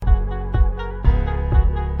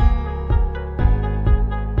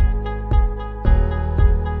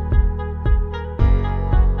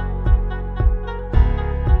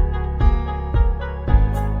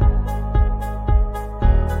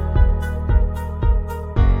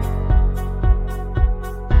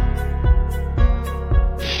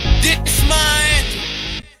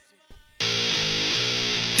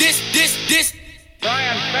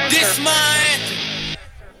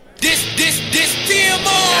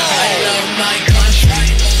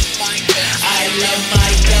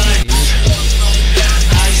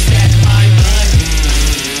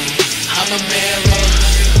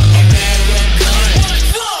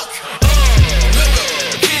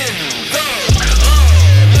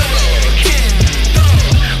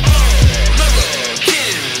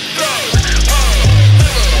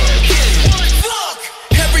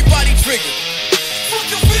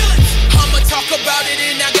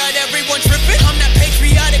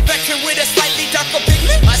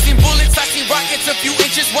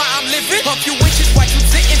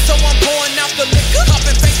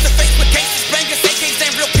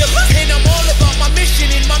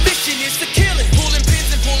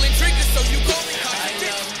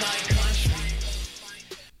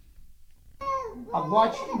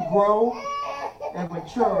watched you grow and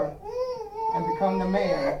mature and become the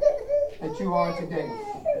man that you are today.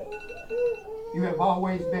 You have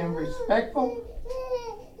always been respectful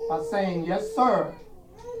by saying yes, sir,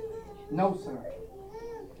 no, sir,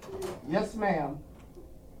 yes, ma'am,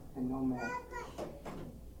 and no, ma'am.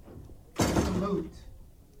 Salute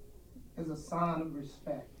is a sign of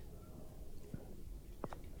respect.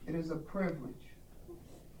 It is a privilege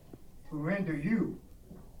to render you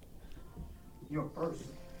your first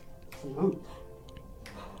salute.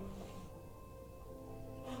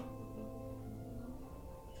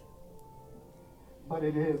 But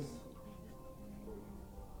it is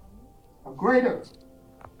a greater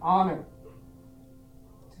honor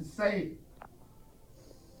to say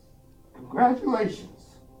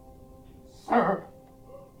congratulations, sir,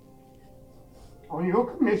 on your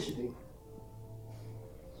commissioning.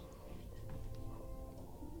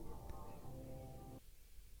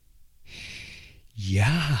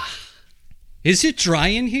 Yeah. Is it dry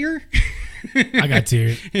in here? I got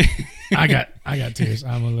tears. I got tears.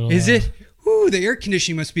 I'm a little. Is it? Ooh, the air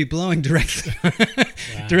conditioning must be blowing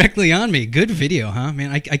directly on me. Good video, huh?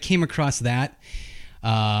 Man, I came across that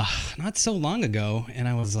not so long ago, and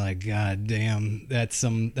I was like, God damn, that's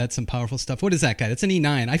some powerful stuff. What is that guy? That's an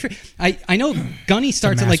E9. I know Gunny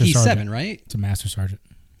starts at like E7, sergeant. Right? It's a master sergeant.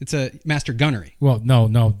 It's a master gunnery. Well, no.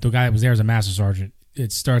 The guy that was there is a master sergeant.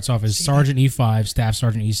 It starts off as Sergeant E5, Staff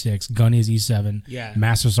Sergeant E6, Gunny is E7,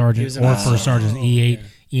 Master Sergeant or First Sergeant is E8,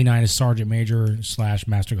 E9 is Sergeant Major /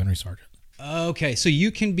 Master Gunnery Sergeant. Okay, so you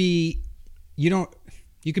can be an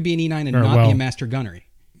E9 and not be a Master Gunnery.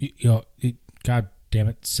 God damn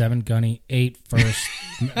it, 7 Gunny, 8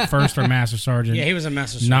 first or Master Sergeant. Yeah, he was a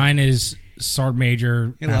Master Sergeant. 9 is Sergeant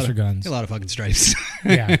Major, Master Guns. A lot of fucking stripes.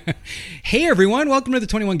 Yeah. Hey everyone, welcome to the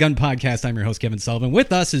 21 Gun Podcast. I'm your host Kevin Sullivan.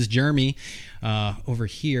 With us is Jeremy, over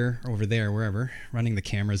here, over there, wherever, running the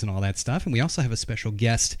cameras and all that stuff. And we also have a special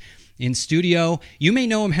guest in studio. You may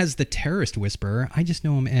know him as the Terrorist Whisperer. I just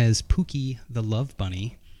know him as Pookie the Love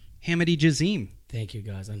Bunny. Hamidi Jazim. Thank you,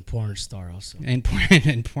 guys. And porn star also. And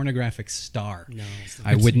pornographic star. No,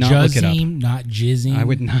 I would not look it up. Not Jizim. I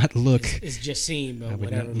would not look. It's Jassim, but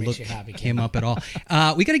whatever makes you happy. Him up at all.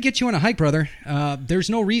 We got to get you on a hike, brother. There's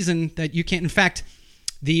no reason that you can't. In fact,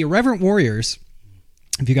 the Irreverent Warriors,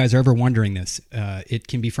 if you guys are ever wondering this, it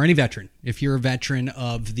can be for any veteran. If you're a veteran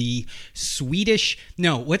of the Swedish...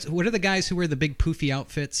 No, what are the guys who wear the big poofy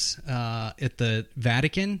outfits at the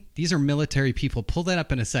Vatican? These are military people. Pull that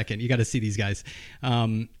up in a second. You got to see these guys.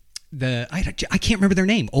 I can't remember their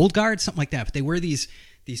name. Old Guard, something like that. But they wear these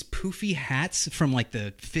poofy hats from like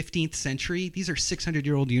the 15th century. These are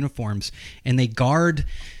 600-year-old uniforms, and they guard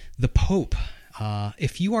the Pope.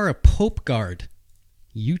 If you are a Pope guard,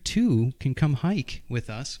 you too can come hike with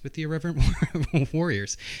us with the Irreverent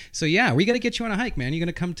Warriors. So yeah, we got to get you on a hike, man. You going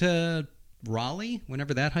to come to Raleigh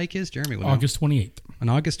whenever that hike is, Jeremy? August 28th. On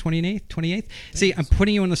August 28th? See, I'm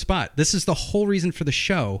putting you on the spot. This is the whole reason for the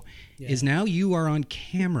show, is now you are on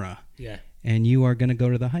camera. Yeah. And you are going to go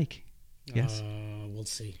to the hike. Yes? We'll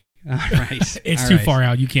see. All right. It's too far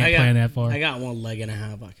out. You can't plan that far. I got 1 leg and a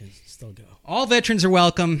half. I can still go. All veterans are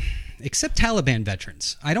welcome, except Taliban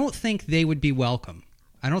veterans. I don't think they would be welcome.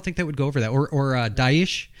 I don't think that would go over that. Or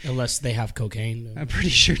Daesh. Unless they have cocaine. I'm pretty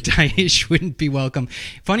sure Daesh wouldn't be welcome.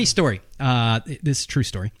 Funny story. This is a true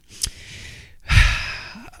story.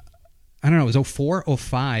 I don't know. It was 04,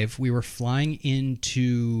 05. We were flying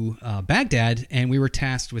into Baghdad, and we were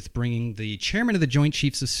tasked with bringing the chairman of the Joint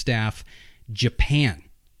Chiefs of Staff, Japan,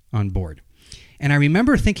 on board. And I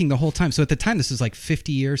remember thinking the whole time, so at the time, this was like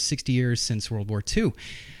 50 years, 60 years since World War II.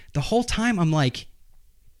 The whole time, I'm like,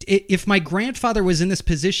 if my grandfather was in this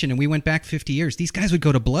position and we went back 50 years, these guys would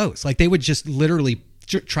go to blows. Like they would just literally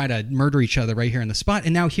try to murder each other right here in the spot.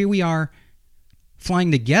 And now here we are flying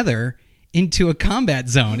together into a combat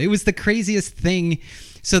zone. It was the craziest thing.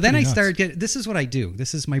 So then I started this is what I do.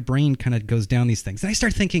 This is my brain kind of goes down these things. And I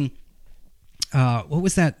started thinking, what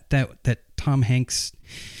was that Tom Hanks,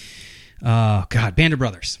 Band of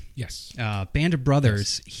Brothers. Yes. Band of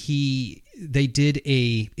Brothers, yes. They did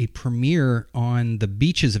a premiere on the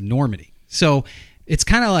beaches of Normandy. So it's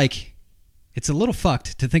kind of like, it's a little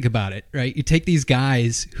fucked to think about it, right? You take these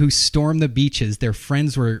guys who stormed the beaches, their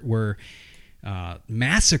friends were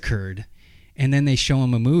massacred, and then they show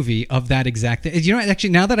them a movie of that exact thing. You know, actually,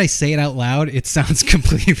 now that I say it out loud, it sounds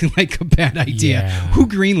completely like a bad idea. Yeah. Who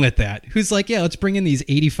greenlit that? Who's like, yeah, let's bring in these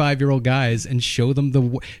 85-year-old guys and show them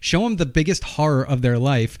the biggest horror of their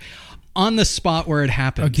life on the spot where it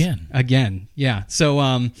happens. Again. Yeah. So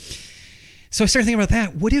I started thinking about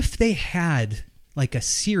that. What if they had like a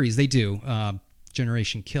series? They do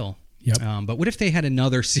Generation Kill. Yep. But what if they had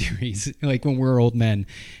another series, like when we're old men,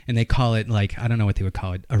 and they call it, like, I don't know what they would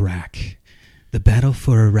call it, Iraq, the battle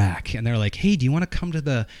for Iraq. And they're like, hey, do you want to come to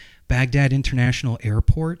the Baghdad International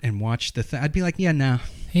Airport and watch the I'd be like, yeah, no.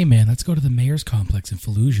 Hey, man, let's go to the Mayor's Complex in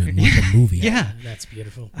Fallujah and watch a movie. Yeah. That's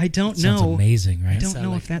beautiful. I don't Sounds know. amazing, right? I don't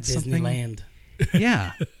know if that's something. Disneyland.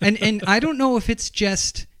 Yeah. And I don't know if it's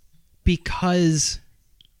just because...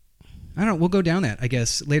 I don't know. We'll go down that, I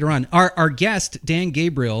guess, later on. Our guest, Dan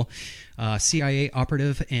Gabriel, CIA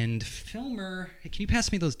operative and filmer. Hey, can you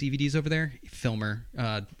pass me those DVDs over there? Filmer.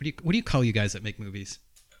 What do you call you guys that make movies?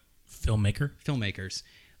 Filmmaker. Filmmakers.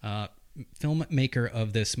 Filmmaker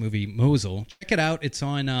of this movie, Mosul. Check it out. It's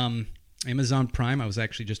on Amazon Prime. I was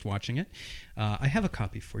actually just watching it. I have a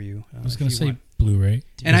copy for you. I was going to say Blu-ray.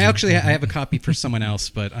 And I have a copy for someone else,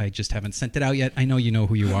 but I just haven't sent it out yet. I know you know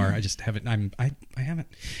who you are. I just haven't. I haven't.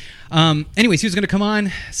 Anyways, he was going to come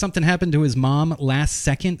on. Something happened to his mom last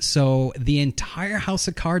second, so the entire House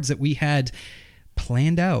of Cards that we had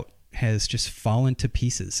planned out has just fallen to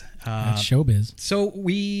pieces. That's showbiz. So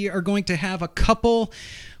we are going to have a couple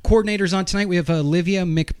coordinators on tonight. We have Olivia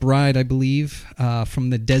McBride, I believe, from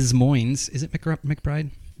the Des Moines. Is it McBride?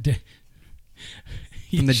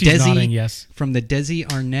 From the She's nodding, yes. From the Desi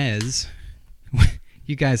Arnaz.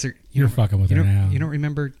 You guys are... You're fucking with her now. You don't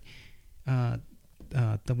remember the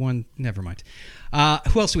one... Never mind.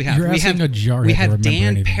 Who else do we have? You're asking a jarhead we to have remember Dan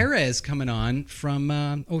anything. Perez coming on from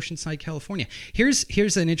Oceanside, California.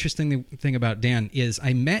 Here's an interesting thing about Dan is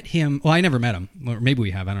I met him... Well, I never met him. Or maybe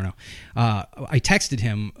we have. I don't know. I texted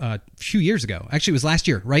him a few years ago. Actually, it was last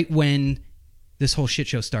year, right when this whole shit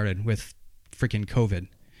show started with freaking COVID.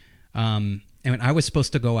 And I was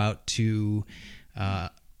supposed to go out to,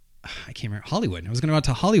 I can't remember, Hollywood. I was going to go out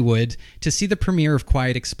to Hollywood to see the premiere of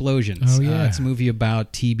Quiet Explosions. Oh, yeah. It's a movie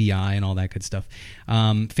about TBI and all that good stuff.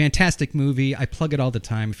 Fantastic movie. I plug it all the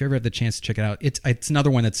time. If you ever have the chance to check it out, it's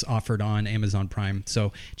another one that's offered on Amazon Prime.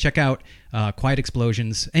 So check out Quiet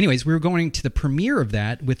Explosions. Anyways, we were going to the premiere of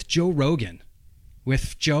that with Joe Rogan.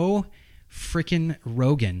 With Joe freaking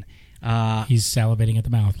Rogan. He's salivating at the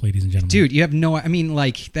mouth, ladies and gentlemen. Dude, you have no... I mean,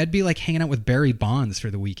 like, that'd be like hanging out with Barry Bonds for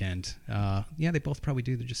the weekend. Yeah, they both probably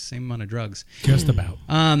do. They're just the same amount of drugs. Just about.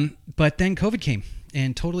 But then COVID came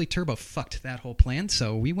and totally turbo fucked that whole plan,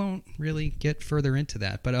 so we won't really get further into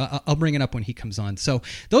that. But I'll bring it up when he comes on. So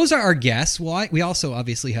those are our guests. Well, we also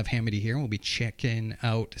obviously have Hamidi here, and we'll be checking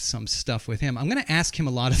out some stuff with him. I'm going to ask him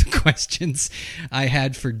a lot of the questions I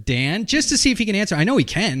had for Dan, just to see if he can answer. I know he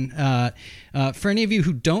can. For any of you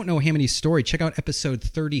who don't know Hamidi's story, check out episode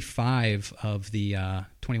 35 of the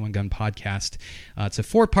 21 Gun podcast. It's a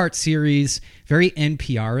 4-part series, very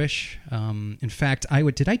NPR-ish. In fact,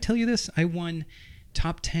 did I tell you this? I won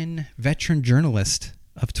top 10 veteran journalist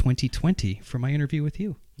of 2020 for my interview with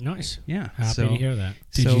you. Nice. Yeah. Happy to hear that.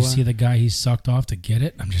 Did you see the guy he sucked off to get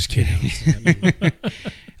it? I'm just kidding.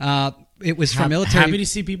 It was for military. Happy to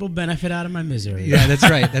see people benefit out of my misery. Yeah, that's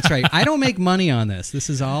right. That's right. I don't make money on this. This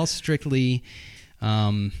is all strictly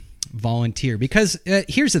volunteer. Because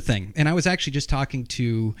here's the thing, and I was actually just talking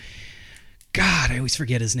to, God, I always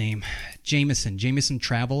forget his name, Jameson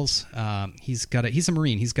Travels. He's a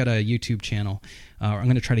Marine. He's got a YouTube channel. I'm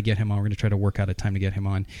going to try to get him on. We're going to try to work out a time to get him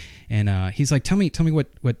on. And he's like, tell me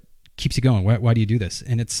what keeps you going? Why do you do this?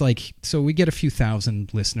 And it's like, so we get a few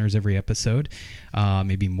thousand listeners every episode,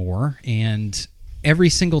 maybe more. And every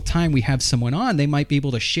single time we have someone on, they might be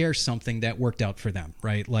able to share something that worked out for them,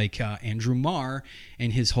 right? Like Andrew Marr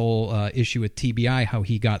and his whole issue with TBI, how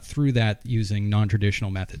he got through that using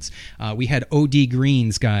non-traditional methods. We had O.D.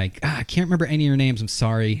 Green's guy. I can't remember any of your names. I'm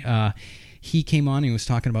sorry. He came on and he was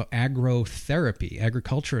talking about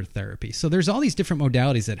agriculture therapy. So there's all these different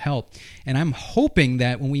modalities that help. And I'm hoping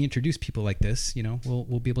that when we introduce people like this,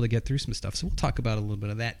 we'll be able to get through some stuff. So we'll talk about a little bit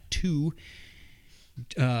of that too.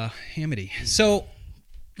 Hamidi. So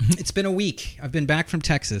it's been a week. I've been back from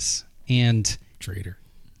Texas and Traitor.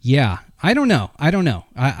 Yeah, I don't know.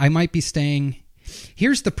 I might be staying.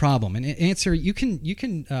 Here's the problem. And answer, you can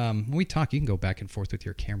when we talk, you can go back and forth with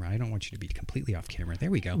your camera. I don't want you to be completely off camera.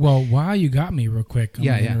 There we go. Well, while you got me real quick, I'm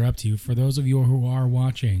going to interrupt you. For those of you who are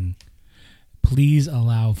watching, please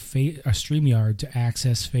allow StreamYard to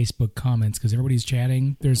access Facebook comments because everybody's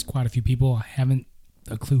chatting. There's quite a few people. I haven't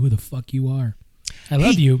a clue who the fuck you are. I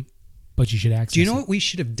love you, but you should access it. Do you know what we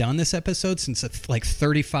should have done this episode since like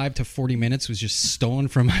 35 to 40 minutes was just stolen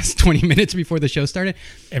from us 20 minutes before the show started?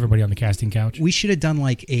 Everybody on the casting couch. We should have done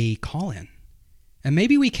like a call-in. And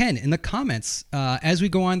maybe we can. In the comments, as we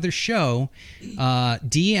go on the show,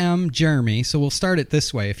 DM Jeremy. So we'll start it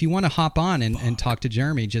this way. If you want to hop on and talk to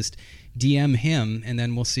Jeremy, just DM him, and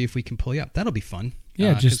then we'll see if we can pull you up. That'll be fun.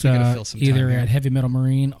 Yeah, 'cause just we gotta fill some time either here. at Heavy Metal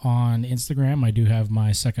Marine on Instagram. I do have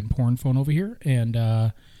my second porn phone over here, and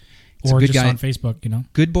a or good just guy. on Facebook. You know,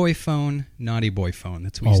 Good boy phone, naughty boy phone.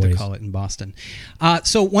 That's what we used to Always. call it in Boston.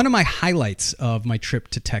 So one of my highlights of my trip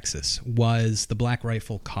to Texas was the Black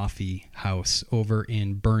Rifle Coffee House over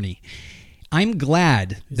in Bernie. I'm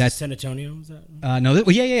glad Is that it San Antonio? Is that? no,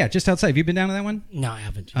 yeah, just outside. Have you been down to that one? No, I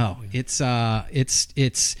haven't. Oh, it's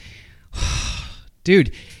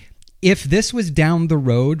dude, if this was down the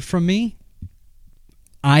road from me,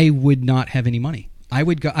 I would not have any money. I'd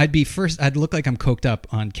look like I'm coked up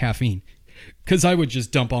on caffeine because I would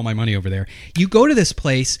just dump all my money over there. You go to this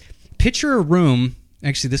place, picture a room.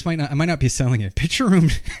 Actually, I might not be selling it. Picture a room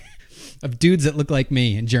of dudes that look like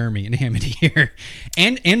me and Jeremy and Hamity here,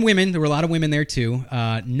 and women. There were a lot of women there too.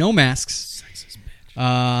 No masks.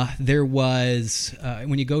 There was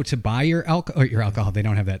when you go to buy your alcohol, they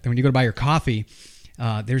don't have that. Then when you go to buy your coffee,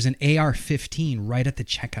 there's an AR-15 right at the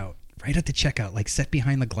checkout, like set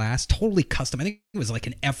behind the glass, totally custom. I think it was like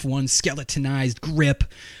an F1 skeletonized grip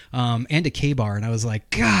and a K-bar. And I was like,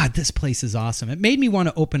 God, this place is awesome. It made me want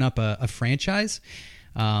to open up a franchise.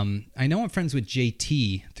 I know I'm friends with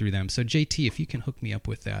JT through them. So JT, if you can hook me up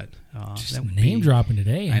with that. just that would name be- dropping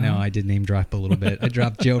today. I know, I did name drop a little bit. I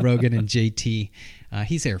dropped Joe Rogan and JT.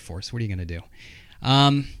 He's Air Force. What are you going to do?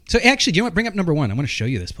 So actually, do you know what? Bring up number one. I want to show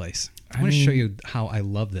you this place. I want to show you how I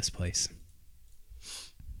love this place.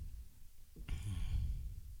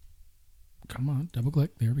 Come on, double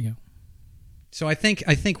click. There we go. So I think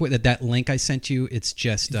with that link I sent you, it's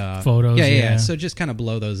just Photos, Yeah. yeah. So just kind of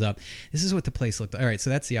blow those up. This is what the place looked like. All right, so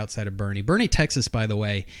that's the outside of Bernie. Bernie, Texas, by the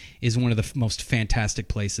way, is one of the most fantastic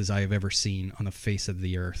places I have ever seen on the face of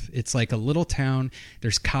the earth. It's like a little town.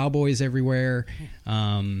 There's cowboys everywhere.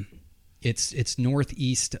 It's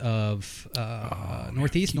northeast of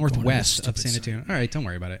northwest of San Antonio. All right, don't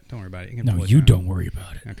worry about it. You can No, pull it you down. don't worry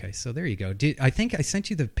about it. Okay, so there you go. I think I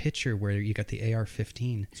sent you the picture where you got the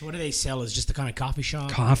AR-15 So what do they sell? Is just the kind of coffee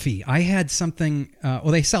shop? coffee. I had something.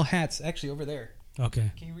 They sell hats actually over there.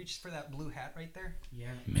 Okay. Can you reach for that blue hat right there? Yeah.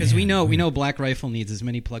 Because we know Black Rifle needs as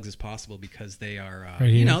many plugs as possible because they are Right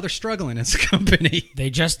here. they're struggling as a company. They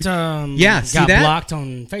just see got that? blocked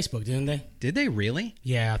on Facebook, didn't they? Did they really?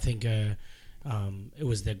 Yeah, I think it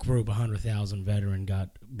was the group 100,000 veteran got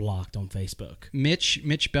blocked on Facebook.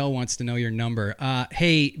 Mitch Bell wants to know your number.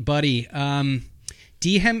 Hey buddy,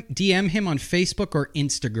 DM him on Facebook or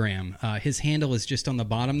Instagram. His handle is just on the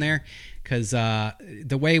bottom there because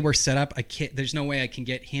the way we're set up, there's no way I can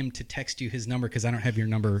get him to text you his number because I don't have your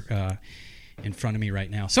number in front of me right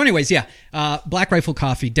now. So anyways, yeah, Black Rifle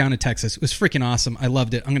Coffee down in Texas. It was freaking awesome. I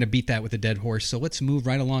loved it. I'm going to beat that with a dead horse. So let's move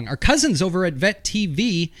right along. Our cousins over at Vet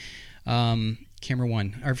TV, camera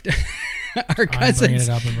one, our cousins,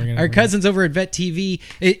 cousins over at Vet TV.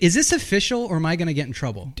 Is this official or am I going to get in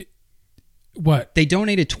trouble? What? They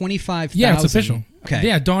donated $25,000. Yeah, it's official. Okay.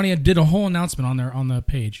 Yeah, Donnie did a whole announcement on the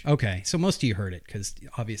page. Okay, so most of you heard it because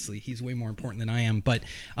obviously he's way more important than I am. But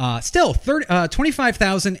still,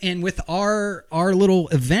 $25,000, and with our little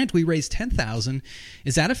event, we raised $10,000.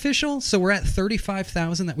 Is that official? So we're at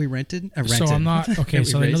 $35,000 that we rented. So I'm not okay.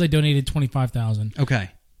 So I know they donated $25,000.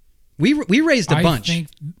 Okay, we raised a bunch.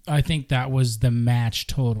 I think that was the match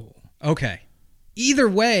total. Okay, either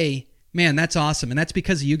way. Man, that's awesome. And that's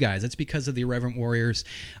because of you guys. That's because of the Irreverent Warriors.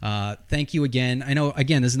 Thank you again. I know,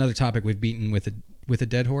 again, this is another topic we've beaten with a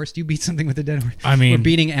dead horse. Do you beat something with a dead horse? I mean, we're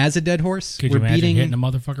beating as a dead horse. Could you imagine hitting a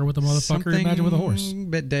motherfucker with a motherfucker? Imagine with a horse.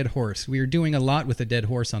 But dead horse. We are doing a lot with a dead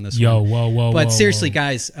horse on this one. Whoa. But seriously, whoa.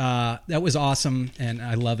 guys, that was awesome, and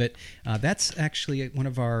I love it. That's actually one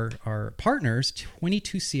of our partners,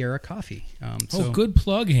 22 Sierra Coffee. Good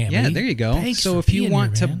plug, Hammy. Yeah, there you go. Thanks so for if you being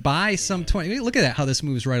want here, to man. buy some 20, look at that, how this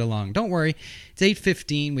moves right along. Don't worry. It's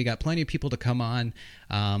 8:15. We got plenty of people to come on.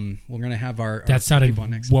 We're going to have our That sounded, people on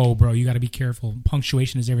next. Whoa, bro, you got to be careful.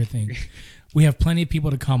 Punctuation is everything. We have plenty of people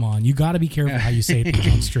to come on. You got to be careful how you say things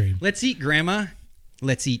on stream. Let's eat grandma.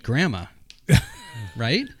 Let's eat grandma.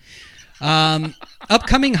 Right?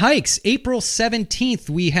 Upcoming hikes. April 17th,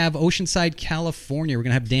 we have Oceanside, California. We're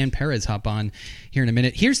going to have Dan Perez hop on here in a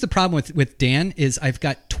minute. Here's the problem with Dan is I've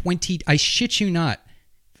got 20, I shit you not.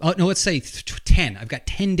 Oh, no, let's say 10. I've got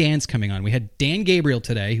 10 Dans coming on. We had Dan Gabriel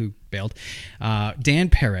today, who bailed. Dan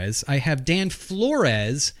Perez. I have Dan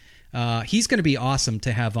Flores. He's going to be awesome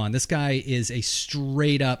to have on. This guy is a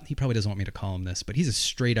straight up, he probably doesn't want me to call him this, but he's a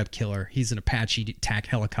straight up killer. He's an Apache TAC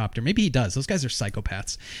helicopter. Maybe he does. Those guys are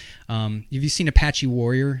psychopaths. Have you seen Apache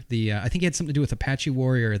Warrior? I think he had something to do with Apache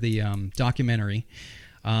Warrior, the documentary.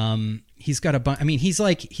 He's got a bunch. I mean, he's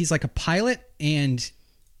like a pilot, and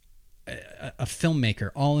a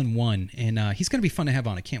filmmaker all in one, and he's going to be fun to have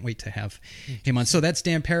on. I can't wait to have him on. So that's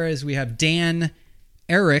Dan Perez. We have Dan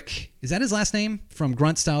Eric, is that his last name? From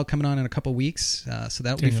Grunt Style coming on in a couple weeks. So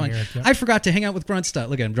that'll be fun. Eric, yep. I forgot to hang out with Grunt Style.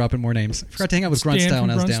 Look at him dropping more names. I forgot to hang out with Grunt Style when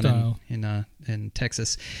I was down in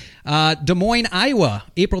Texas. Des Moines, Iowa,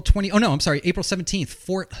 April 17th.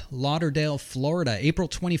 Fort Lauderdale, Florida, April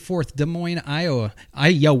 24th. Des Moines, Iowa.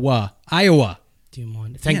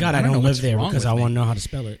 Thank God I don't live there because I want to know how to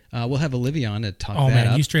spell it. We'll have Olivia on to talk that man,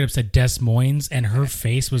 up. You straight up said Des Moines, and her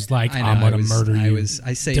face was like, I'm going to murder you.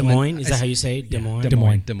 I say Des Moines? Is that how you say it? Des Moines?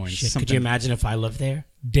 Des Moines. Shit, could you imagine if I lived there?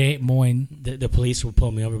 Des Moines. The police will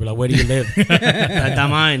pull me over and be like, where do you live? Des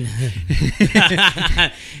Moines.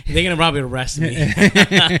 They're going to probably arrest me.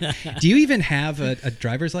 Do you even have a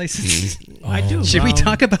driver's license? I do. Should we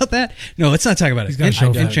talk about that? No, let's not talk about it.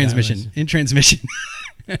 In transmission.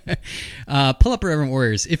 Pull up Reverend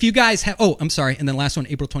Warriors. If you guys have, and then last one,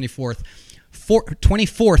 April 24th,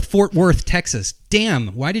 Fort Worth, Texas. Damn,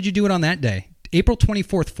 why did you do it on that day? April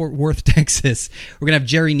 24th, Fort Worth, Texas. We're going to have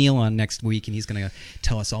Jerry Neal on next week, and he's going to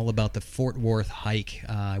tell us all about the Fort Worth hike.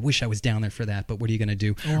 I wish I was down there for that, but what are you going to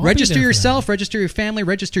do? Register yourself, register your family,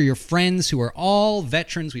 register your friends who are all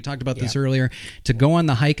veterans. We talked about this earlier, to go on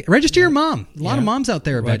the hike. Register your mom. A lot of moms out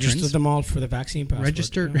there are veterans. Register them all for the vaccine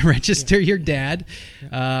passport. Register your dad.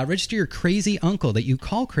 Register your crazy uncle that you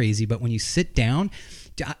call crazy, but when you sit down...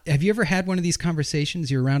 Have you ever had one of these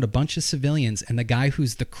conversations? You're around a bunch of civilians, and the guy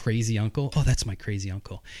who's the crazy uncle, that's my crazy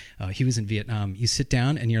uncle. He was in Vietnam. You sit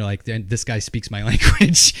down, and you're like, this guy speaks my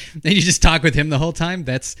language. And you just talk with him the whole time.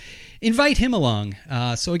 Invite him along.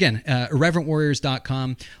 So again,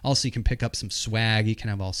 irreverentwarriors.com. Also, you can pick up some swag. You can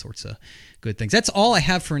have all sorts of good things. That's all I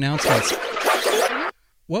have for announcements.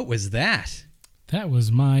 What was that? That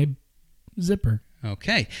was my zipper.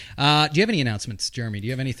 Okay. Do you have any announcements, Jeremy? Do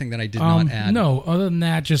you have anything that I did not add? No. Other than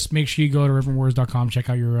that, just make sure you go to reverendwarriors.com, check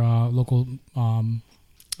out your local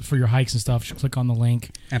for your hikes and stuff. Just click on the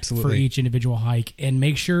link for each individual hike, and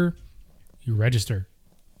make sure you register.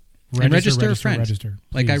 Register a friend. Register,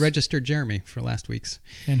 like I registered Jeremy for last week's.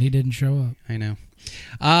 And he didn't show up. I know.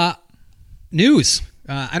 News.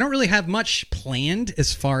 I don't really have much planned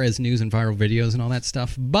as far as news and viral videos and all that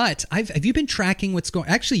stuff, but have you been tracking what's going...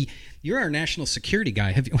 Actually, you're our national security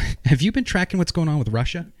guy. Have you been tracking what's going on with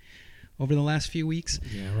Russia over the last few weeks?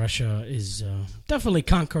 Yeah, Russia is definitely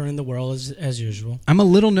conquering the world as usual. I'm a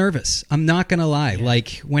little nervous. I'm not going to lie. Yeah.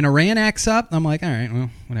 Like, when Iran acts up, I'm like, all right, well,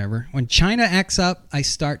 whatever. When China acts up, I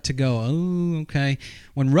start to go, oh, okay.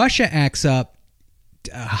 When Russia acts up,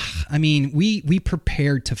 we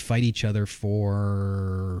prepared to fight each other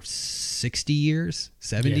for 60 years,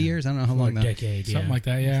 70 years. I don't know how long. Decade, something like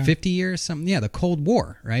that. Yeah, 50 years. Something. Yeah, the Cold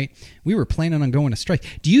War. Right. We were planning on going to strike.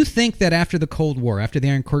 Do you think that after the Cold War, after the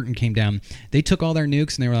Iron Curtain came down, they took all their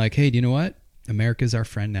nukes and they were like, "Hey, do you know what? America's our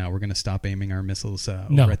friend now. We're going to stop aiming our missiles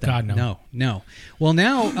over at them." No. Well,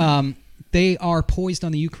 now they are poised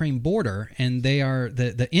on the Ukraine border, and they are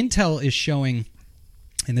the intel is showing.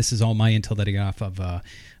 And this is all my intel that I got off of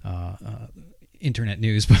internet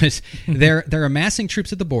news, but they're amassing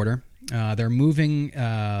troops at the border. They're moving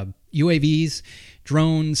UAVs,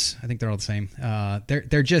 drones. I think they're all the same.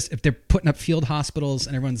 If they're putting up field hospitals,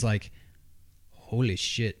 and everyone's like, "Holy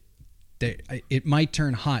shit!" It might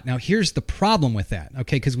turn hot. Now, here's the problem with that.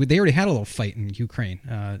 Okay, because they already had a little fight in Ukraine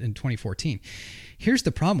in 2014. Here's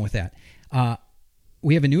the problem with that.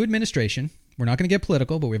 We have a new administration. We're not going to get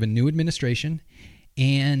political, but we have a new administration.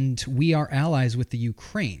 And we are allies with the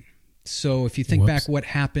Ukraine. So if you think back what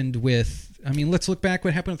happened with... let's look back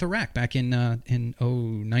what happened with Iraq back in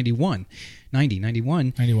 91. They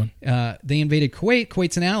invaded Kuwait.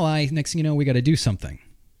 Kuwait's an ally. Next thing you know, we got to do something.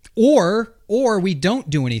 Or we don't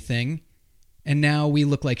do anything, and now we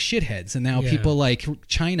look like shitheads. And now people like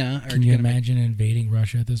China are... Can you imagine invading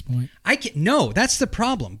Russia at this point? No, that's the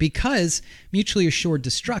problem. Because mutually assured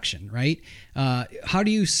destruction, right? How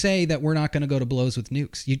do you say that we're not going to go to blows with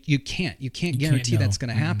nukes? You can't. You can't guarantee that's going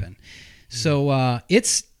to happen. So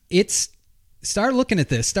it's start looking at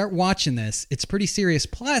this. Start watching this. It's pretty serious.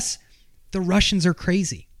 Plus, the Russians are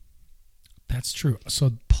crazy. That's true.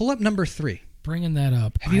 So pull up number 3. Bringing that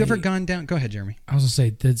up. Have you ever gone down? Go ahead, Jeremy. I was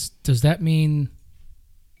going to say, does that mean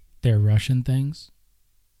they're Russian things?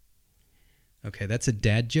 Okay, that's a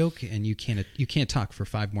dad joke, and you can't talk for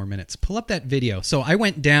 5 more minutes. Pull up that video. So I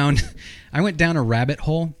went down a rabbit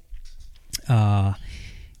hole. I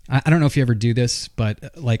don't know if you ever do this,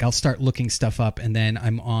 but like I'll start looking stuff up, and then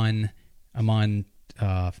I'm on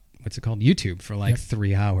what's it called, YouTube for like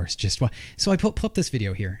 3 hours. So I pull up this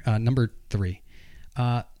video here, number 3.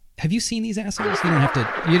 Have you seen these assholes? You don't have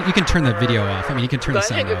to. You can turn the video off. You can turn the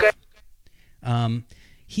sound off.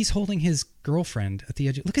 He's holding his girlfriend at the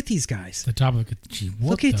edge. Look at these guys. The top of it. Gee,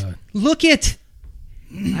 what Look it.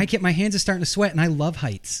 I get my hands are starting to sweat, and I love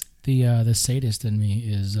heights. The sadist in me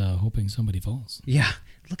is hoping somebody falls. Yeah,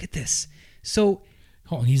 look at this. So,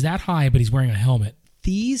 he's that high, but he's wearing a helmet.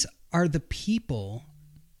 These are the people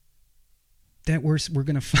that we're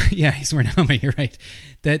going to fight. Yeah, he's wearing a helmet. You're right.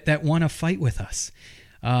 That want to fight with us.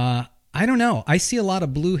 I don't know. I see a lot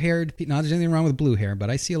of blue-haired people. Not there's anything wrong with blue hair, but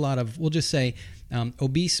I see a lot of, we'll just say,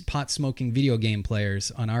 obese, pot-smoking video game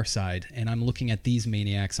players on our side, and I'm looking at these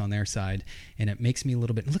maniacs on their side, and it makes me a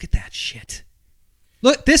little bit, look at that shit.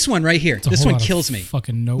 Look, this one right here. This one kills me.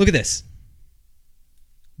 Fucking nope. Look at this.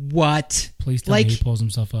 What? Please tell me he pulls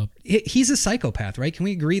himself up. He's a psychopath, right? Can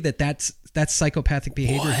we agree that that's psychopathic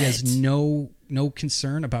behavior? What? He has no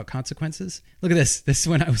concern about consequences. Look at this. This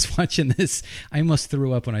when I was watching this, I almost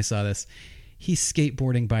threw up when I saw this. He's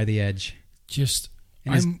skateboarding by the edge.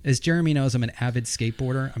 As Jeremy knows, I'm an avid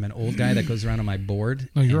skateboarder. I'm an old guy that goes around on my board.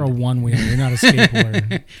 No, you're a one-wheeler. You're not a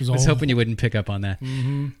skateboarder. I was hoping you wouldn't pick up on that.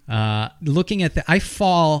 Mm-hmm. Looking at I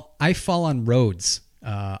fall on roads.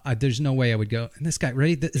 There's no way I would go. And this guy,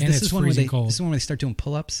 ready? This is one where they start doing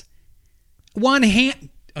pull-ups. One hand.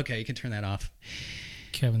 Okay, you can turn that off.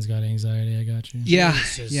 Kevin's got anxiety. I got you. Yeah,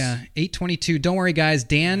 Jesus. Yeah. 8:22. Don't worry, guys.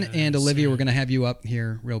 Dan and Olivia, we're going to have you up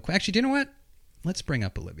here real quick. Actually, do you know what? Let's bring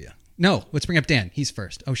up Olivia. No, let's bring up Dan. He's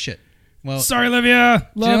first. Oh shit. Well, sorry, Olivia.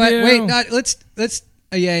 Love you. Wait, let's.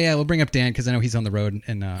 Yeah. We'll bring up Dan because I know he's on the road,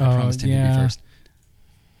 and I promised him to be first.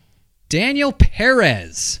 Daniel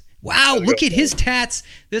Perez. Wow, look at his tats.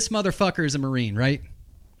 This motherfucker is a Marine, right?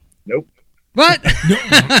 Nope. What?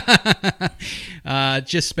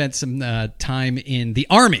 Just spent some time in the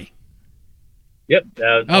Army. Yep.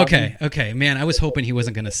 Okay. Man, I was hoping he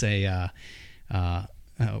wasn't going to say,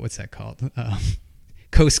 what's that called?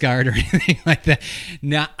 Coast Guard or anything like that.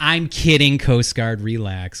 No, I'm kidding, Coast Guard.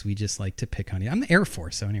 Relax. We just like to pick on you. I'm the Air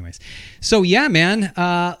Force, so anyways. So, yeah, man,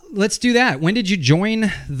 let's do that. When did you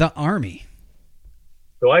join the Army?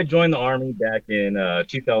 So I joined the Army back in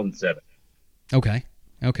 2007. Okay.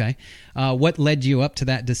 What led you up to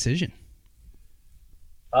that decision?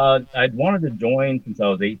 I'd wanted to join since I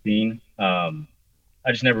was 18. I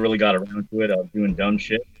just never really got around to it. I was doing dumb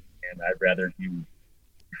shit, and I'd rather do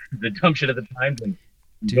the dumb shit at the time than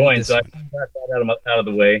join. So I got that out of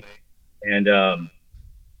the way, and I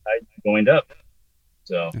joined up.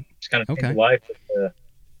 So just kind of changed life with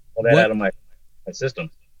all that out of my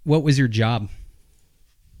system. What was your job?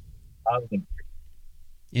 I was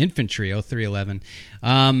infantry, 0311.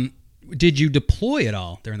 Did you deploy at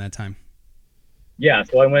all during that time? Yeah,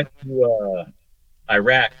 so I went to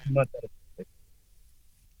Iraq 2 months out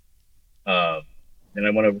of then I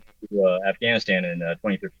went over to Afghanistan in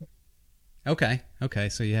 2013. Okay.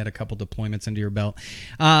 So you had a couple deployments under your belt.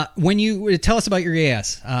 When you tell us about your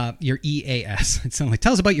EAS, it sounded like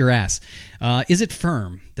tell us about your ass. Is it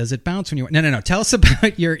firm? Does it bounce when you? No. Tell us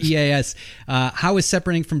about your EAS. How is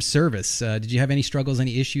separating from service? Did you have any struggles,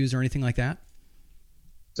 any issues, or anything like that?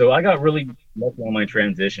 So I got really lucky on my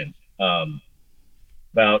transition.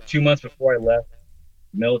 About 2 months before I left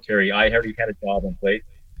the military, I already had a job in place.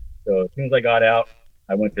 So as soon as I got out,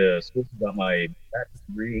 I went to school, got my bachelor's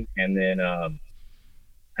degree, and then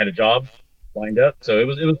had a job lined up. So it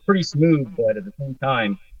was pretty smooth, but at the same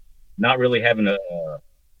time, not really having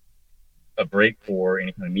a break for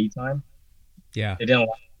any kind of me time. Yeah, it didn't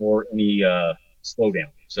allow for any slowdown.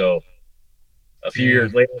 So a few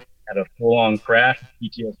years later, I had a full-on crash,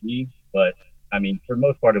 PTSD. But I mean, for the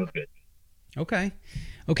most part, it was good. Okay.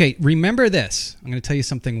 Remember this. I'm going to tell you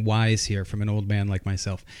something wise here from an old man like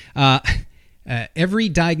myself. Every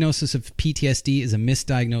diagnosis of PTSD is a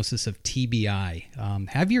misdiagnosis of TBI.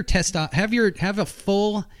 Have your test. You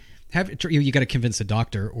got to convince a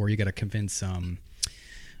doctor, or you got to convince the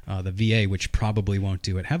VA, which probably won't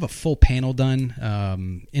do it. Have a full panel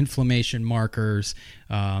done, inflammation markers.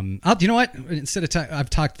 You know what? Instead of I've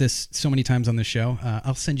talked this so many times on the show.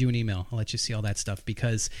 I'll send you an email. I'll let you see all that stuff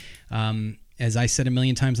because. As I said a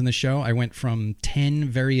million times on the show, I went from 10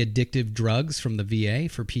 very addictive drugs from the VA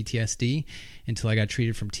for PTSD until I got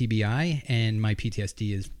treated from TBI, and my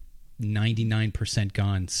PTSD is 99%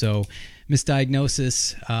 gone. So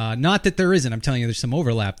misdiagnosis, not that there isn't, I'm telling you there's some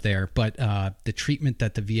overlap there, but the treatment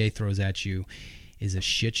that the VA throws at you is a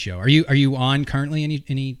shit show. Are you on currently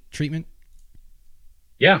any treatment?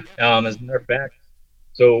 Yeah, as a matter of fact,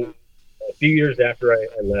 so a few years after I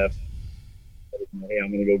left, hey,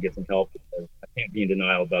 I'm going to go get some help because I can't be in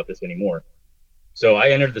denial about this anymore. So I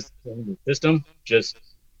entered the system.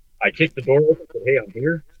 I kicked the door open, said, hey, I'm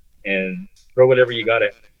here, and throw whatever you got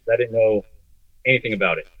at me. I didn't know anything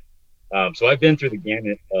about it. So I've been through the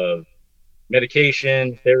gamut of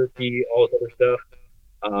medication, therapy, all this other stuff.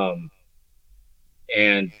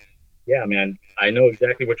 And yeah, man, I know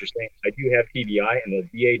exactly what you're saying. I do have TBI, and the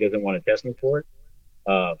VA doesn't want to test me for it.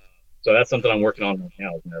 So that's something I'm working on right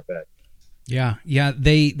now, as a matter of fact. Yeah,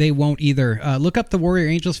 they won't either. Look up the Warrior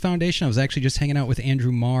Angels Foundation. I was actually just hanging out with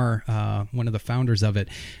Andrew Marr, one of the founders of it.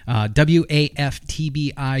 WAFTBI.org.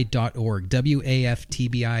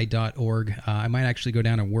 WAFTBI.org. I might actually go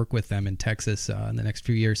down and work with them in Texas in the next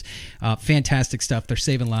few years. Fantastic stuff. They're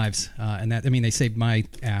saving lives, and that, I mean, they saved my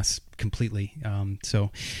ass completely. So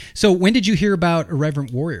when did you hear about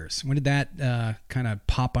Irreverent Warriors? When did that kind of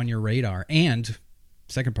pop on your radar? And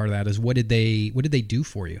second part of that is what did they do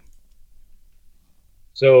for you?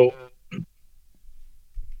 So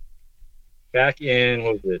back in,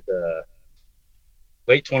 what was it,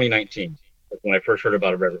 late 2019, that's when I first heard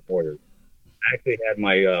about Irreverent Warriors. I actually had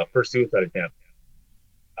my first suicide attempt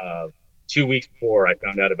 2 weeks before I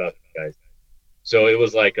found out about these guys. So it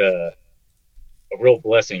was like a real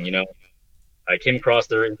blessing, you know. I came across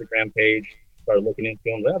their Instagram page, started looking into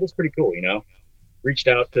them. That was pretty cool, you know. Reached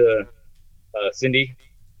out to Cindy,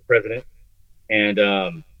 the president, and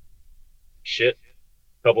a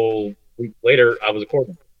couple weeks later, I was a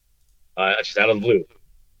coordinator, just out of the blue.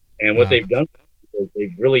 And what they've done is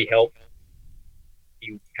they've really helped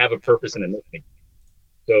you have a purpose and a mission.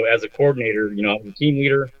 So as a coordinator, you know, I was a team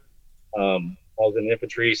leader. I was in the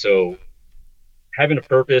infantry, so having a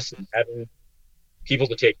purpose and having people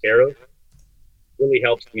to take care of really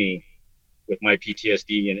helps me with my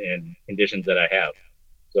PTSD and conditions that I have.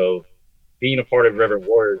 So being a part of Irreverent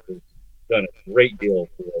Warriors has done a great deal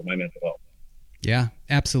for my mental health. Yeah,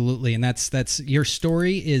 absolutely. And that's your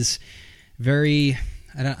story is very,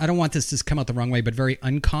 I don't want this to come out the wrong way, but very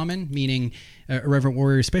uncommon, meaning Irreverent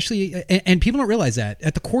Warrior, especially, and people don't realize that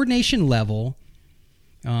at the coordination level,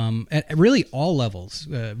 at really all levels,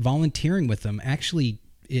 volunteering with them, actually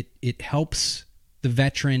it helps the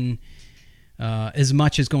veteran as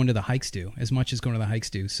much as going to the hikes do.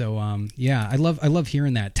 So yeah, I love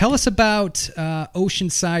hearing that. Tell us about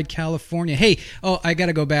Oceanside, California. Hey, I got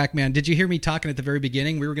to go back, man. Did you hear me talking at the very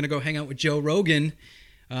beginning? We were going to go hang out with Joe Rogan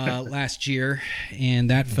last year,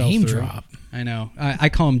 and that fell Name through. drop. I know. I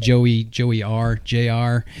call him Joey R,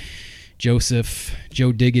 JR, Joseph,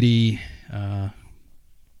 Joe Diggity.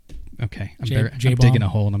 Okay, I'm digging a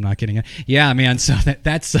hole and I'm not getting it. Yeah, man, so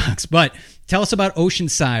that sucks. But tell us about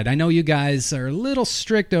Oceanside. I know you guys are a little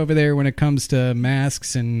strict over there when it comes to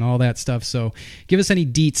masks and all that stuff. So give us any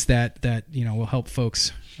deets that you know will help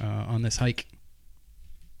folks on this hike.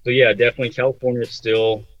 So yeah, definitely California is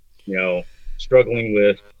still, you know, struggling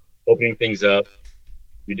with opening things up,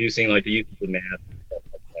 reducing like the use of the mask and stuff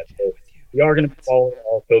like that. So we are going to follow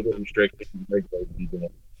all COVID restrictions and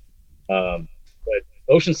regulations. But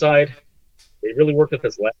Oceanside, they really worked with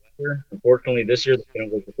us last year. Unfortunately, this year they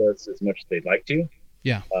couldn't work with us as much as they'd like to.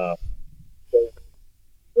 Yeah. So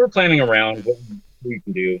we're planning around what we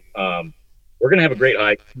can do. We're going to have a great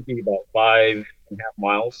hike. It's going to be about 5.5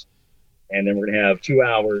 miles. And then we're going to have 2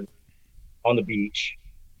 hours on the beach.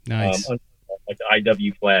 Nice. Under, like the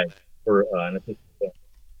IW flag for an assistant.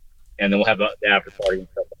 And then we'll have the after party and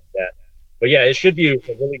stuff like that. But yeah, it should be a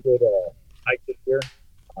really good hike this year.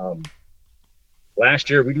 Last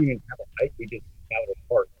year, we didn't even have a hike. We just out of the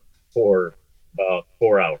park for about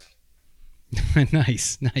 4 hours.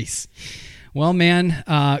 Nice. Well, man,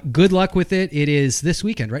 good luck with it. It is this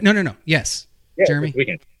weekend, right? No. Yes, yeah,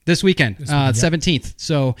 Jeremy? This weekend, 17th.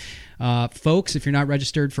 So, folks, if you're not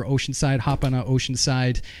registered for Oceanside, hop on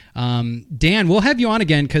Oceanside. Dan, we'll have you on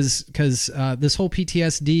again because this whole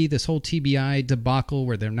PTSD, this whole TBI debacle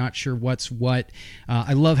where they're not sure what's what.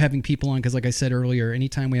 I love having people on because, like I said earlier,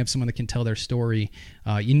 anytime we have someone that can tell their story,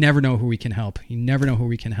 you never know who we can help.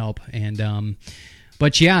 And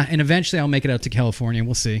but yeah, and eventually I'll make it out to California.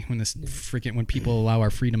 We'll see when people allow our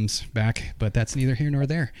freedoms back. But that's neither here nor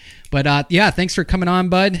there. But yeah, thanks for coming on,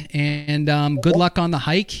 bud. And good luck on the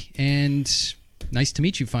hike. And nice to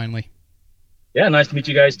meet you finally. Yeah, nice to meet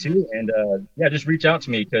you guys too. And yeah, just reach out to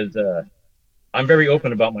me because I'm very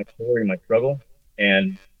open about my story, my struggle,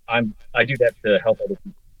 and I do that to help other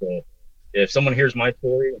people. So if someone hears my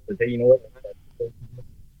story and says, "Hey, you know what?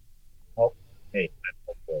 Help," hey, I'm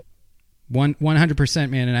helpful. 100%,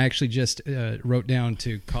 man. And I actually just wrote down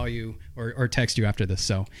to call you or text you after this.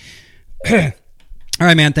 So, all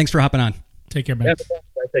right, man. Thanks for hopping on. Take care, man. Yeah,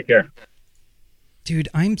 take care. Dude,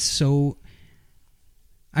 I'm in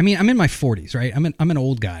my 40s, right? I'm an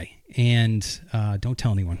old guy, and don't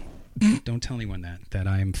tell anyone. Don't tell anyone that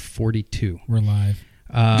I'm 42. We're live.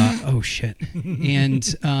 Oh shit.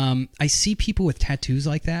 And I see people with tattoos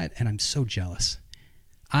like that, and I'm so jealous.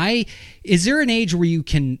 Is there an age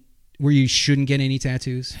where where you shouldn't get any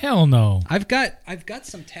tattoos? Hell no. I've got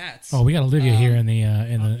some tats. Oh, we got Olivia here in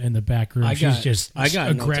the back room. She's just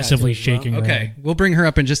aggressively shaking her Okay, head. we'll bring her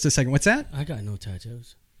up in just a second. What's that? I got no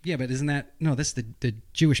tattoos. Yeah, but isn't that no? This the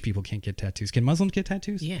Jewish people can't get tattoos. Can Muslims get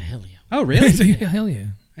tattoos? Yeah, hell yeah. Oh, really? Hell yeah.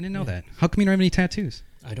 I didn't know that. How come you don't have any tattoos?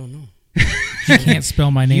 I don't know. You can't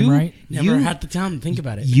spell my name right. Never had the time to think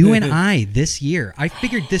about it. You and I this year. I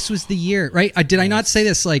figured this was the year, right? Did I not say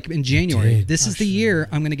this like in January? did. This is the year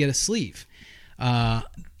I'm going to get a sleeve.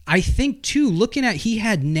 I think too. Looking at he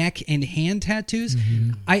had neck and hand tattoos.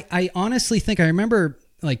 Mm-hmm. I honestly think I remember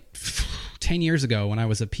like 10 years ago when I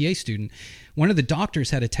was a PA student. One of the doctors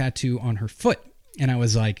had a tattoo on her foot, and I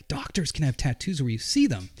was like, doctors can have tattoos where you see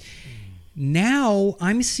them. Now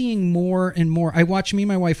I'm seeing more and more. Me and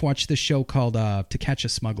my wife watch this show called To Catch a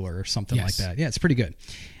Smuggler or something like that. Yeah, it's pretty good.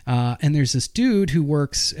 And there's this dude who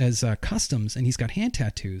works as customs, and he's got hand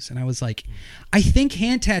tattoos. And I was like, I think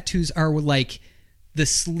hand tattoos are like the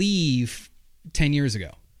sleeve 10 years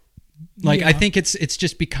ago. Like, I think it's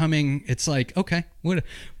just becoming, it's like, okay, what?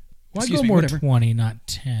 Well, I go more 20, not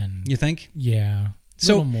 10. You think? Yeah.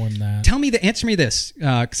 So, a little more than that. Answer me this,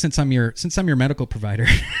 since I'm your medical provider.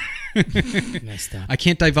 Messed up. I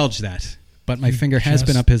can't divulge that, but my finger has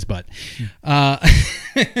been up his butt.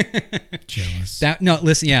 Jealous.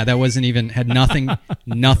 That wasn't even, had nothing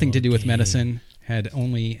to do with medicine, had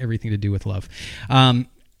only everything to do with love.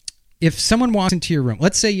 If someone walks into your room,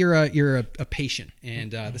 let's say you're a patient,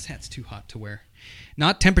 and this hat's too hot to wear.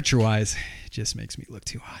 Not temperature-wise, it just makes me look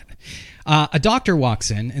too hot. A doctor walks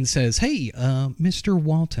in and says, hey, Mr.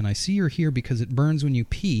 Walton, I see you're here because it burns when you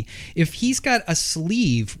pee. If he's got a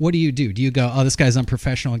sleeve, what do? Do you go, oh, this guy's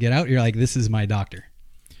unprofessional, get out? You're like, this is my doctor.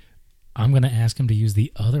 I'm going to ask him to use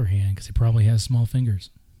the other hand because he probably has small fingers.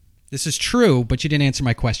 This is true, but you didn't answer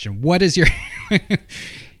my question. What is your...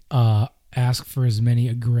 Ask for as many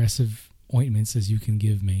aggressive ointments as you can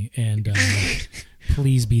give me, and...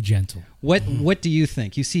 please be gentle. What do you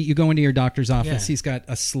think? You go into your doctor's office. Yeah. He's got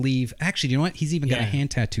a sleeve. Actually, you know what? He's even got a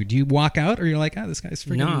hand tattoo. Do you walk out, or you're like, oh, this guy's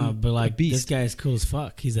freaking Nah, but like a beast. this guy's cool as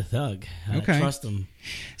fuck. He's a thug. I trust him.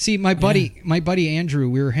 See, my buddy Andrew,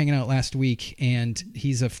 we were hanging out last week, and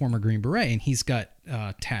he's a former Green Beret, and he's got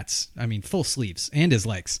tats. I mean, full sleeves and his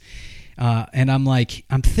legs. And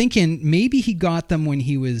I'm thinking maybe he got them when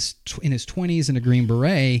he was in his 20s in a Green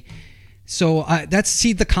Beret. So that's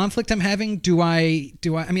the conflict I'm having. Do I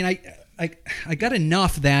mean, I got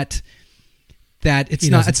enough that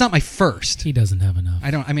it's not my first. He doesn't have enough.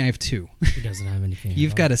 I have two. He doesn't have anything. You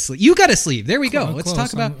got a sleeve. There we go. Let's close.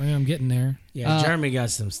 talk about. I'm getting there. Yeah, Jeremy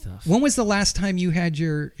got some stuff. When was the last time you had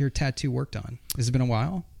your tattoo worked on? Has it been a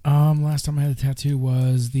while? Last time I had a tattoo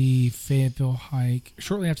was the Fayetteville hike.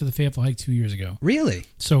 Shortly after the Fayetteville hike 2 years ago. Really?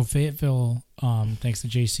 So Fayetteville, thanks to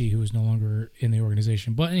JC, who is no longer in the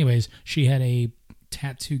organization. But anyways, she had a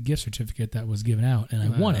tattoo gift certificate that was given out, and I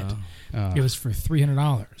won it. It was for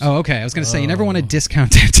 $300. Oh, okay. I was going to say you never want a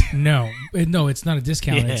discount tattoo. No, it's not a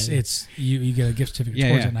discount. Yeah. It's you get a gift certificate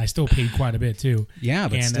towards it, and I still paid quite a bit too. Yeah,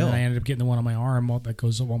 but and still, then I ended up getting the one on my arm that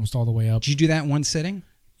goes almost all the way up. Did you do that in one sitting?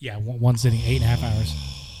 Yeah, one sitting, 8.5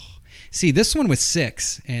 hours. See, this one was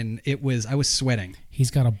 6, and I was sweating.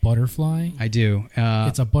 He's got a butterfly. I do.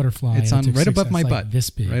 It's a butterfly. It's on right above my butt. This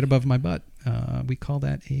big. Right above my butt. We call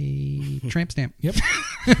that a tramp stamp. Yep.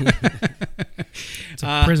 It's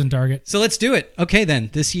a prison target. So let's do it. Okay, then.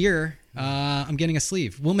 This year, I'm getting a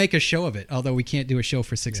sleeve. We'll make a show of it, although we can't do a show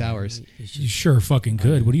for 6 hours. You sure fucking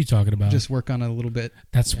could. What are you talking about? Just work on a little bit.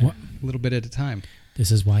 That's what. A little bit at a time.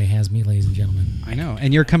 This is why he has me, ladies and gentlemen. I know.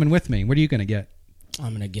 And you're coming with me. What are you going to get?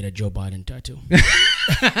 I'm going to get a Joe Biden tattoo.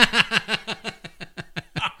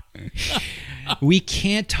 We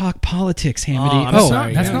can't talk politics,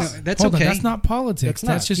 Hamity. That's okay. That's not politics.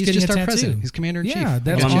 That's just he's getting just a our tattoo. president. He's commander in chief. Yeah,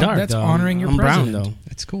 that's honoring your president. Brown, though.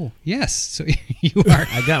 That's cool. Yes, so you are.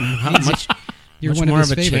 I got You're much one more of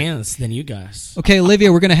his of a favorite. chance than you guys. Okay,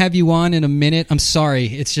 Olivia, we're going to have you on in a minute. I'm sorry.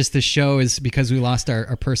 It's just the show is because we lost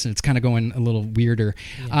our person. It's kind of going a little weirder.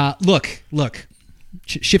 Yeah. Look.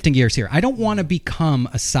 Shifting gears here. I don't want to become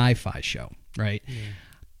a sci-fi show, right? Yeah.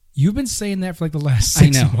 You've been saying that for like the last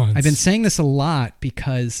 6 months. I've been saying this a lot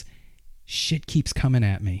because shit keeps coming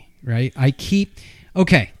at me, right?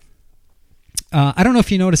 Okay. I don't know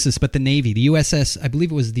if you noticed this, but the Navy, the USS, I believe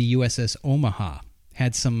it was the USS Omaha,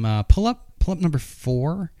 had some pull up number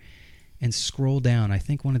 4 and scroll down. I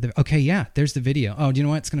think one of the, okay, yeah, there's the video. Oh, do you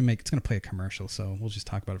know what? It's going to play a commercial, so we'll just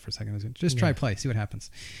talk about it for a second. Just try play, see what happens.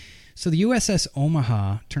 So the USS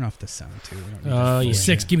Omaha, turn off the sound too.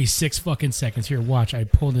 Give me 6 fucking seconds here. Watch, I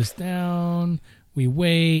pull this down. We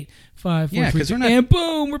wait 5, 4, Yeah, 3, 'cause we're 2, not- and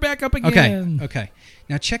boom, we're back up again. Okay.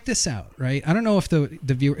 Now check this out, right? I don't know if the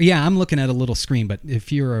viewer. Yeah, I'm looking at a little screen, but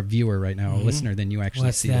if you're a viewer right now, a listener, then you actually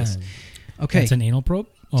What's see that? this. Okay. That's an anal probe.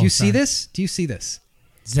 Oh, Do you see sorry. this? Do you see this?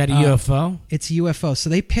 Is that a UFO? It's a UFO. So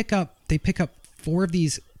they pick up 4 of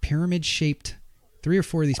these pyramid-shaped, 3 or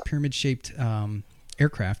 4 of these pyramid-shaped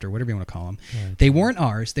aircraft, or whatever you want to call them. Right. They weren't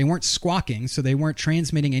ours. They weren't squawking, so they weren't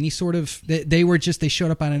transmitting any sort of. They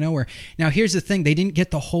showed up out of nowhere. Now here's the thing: they didn't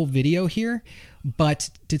get the whole video here, but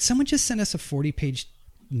did someone just send us a 40-page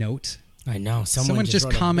note? I know. Someone just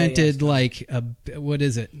commented like, "What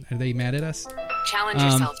is it? Are they mad at us?" Challenge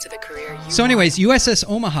yourself to the career you So, anyways, USS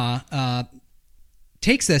Omaha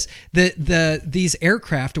takes this. These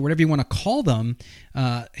aircraft, or whatever you want to call them.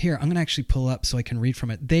 Here, I'm going to actually pull up so I can read from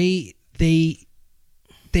it. They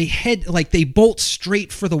head they bolt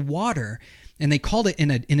straight for the water, and they called it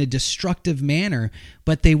in a destructive manner,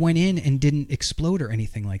 but they went in and didn't explode or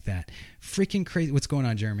anything like that. Freaking crazy! What's going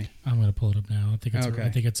on, Jeremy? I'm gonna pull it up now. I think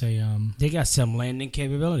it's a. They got some landing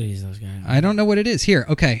capabilities, those guys. I don't know what it is. Here,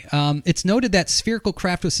 okay. It's noted that spherical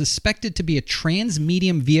craft was suspected to be a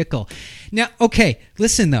trans-medium vehicle. Now, okay,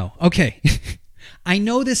 listen though. Okay, I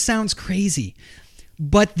know this sounds crazy,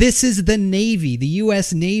 but this is the Navy, the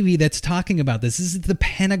U.S. Navy that's talking about this. This is the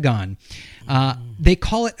Pentagon. They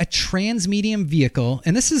call it a trans-medium vehicle,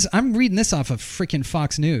 and I'm reading this off of freaking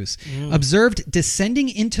Fox News. Observed descending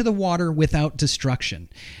into the water without destruction.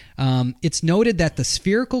 It's noted that the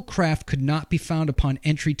spherical craft could not be found upon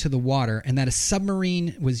entry to the water, and that a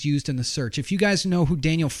submarine was used in the search. If you guys know who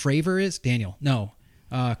Daniel Fravor is,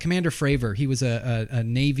 Commander Fravor. He was a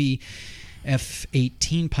Navy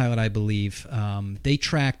F-18 pilot, I believe. They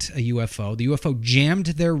tracked a UFO. The UFO jammed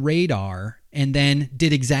their radar and then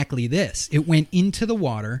did exactly this. It went into the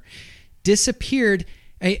water, disappeared.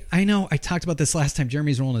 I know I talked about this last time.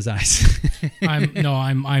 Jeremy's rolling his eyes.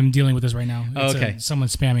 I'm dealing with this right now. It's okay. Someone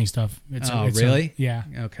spamming stuff. Really? Yeah.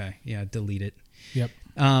 Okay. Yeah. Delete it. Yep.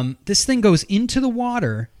 This thing goes into the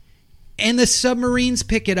water, and the submarines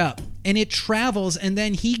pick it up, and it travels, and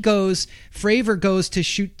then Fravor goes to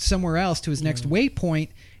shoot somewhere else to his next waypoint,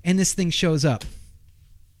 and this thing shows up.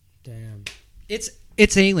 Damn.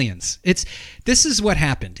 It's aliens. This is what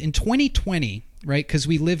happened in 2020, right? Because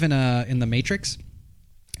we live in the Matrix.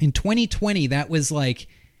 In 2020, that was like,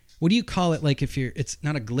 what do you call it? Like it's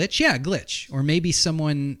not a glitch, yeah, a glitch, or maybe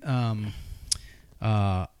someone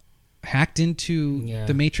hacked into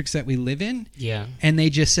the Matrix that we live in. Yeah. And they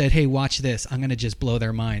just said, "Hey, watch this. I'm going to just blow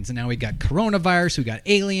their minds." And now we got coronavirus, we got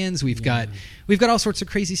aliens, we've got all sorts of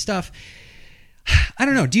crazy stuff. I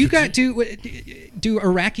don't know. Do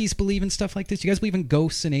Iraqis believe in stuff like this? Do you guys believe in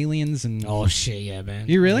ghosts and aliens and? Oh shit, yeah, man.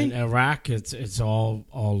 You really? In Iraq, it's all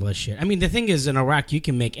this shit. I mean, the thing is, in Iraq, you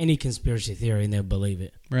can make any conspiracy theory and they'll believe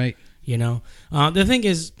it. Right. You know, the thing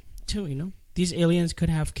is, too. These aliens could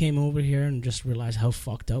have came over here and just realized how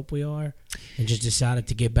fucked up we are, and just decided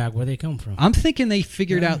to get back where they come from. I'm thinking they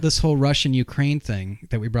figured out this whole Russian-Ukraine thing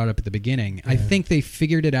that we brought up at the beginning. Yeah. I think they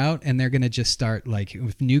figured it out, and they're going to just start, like,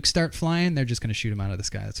 if nukes start flying, they're just going to shoot them out of the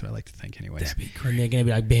sky. That's what I like to think anyways. That'd be crazy. And they're going to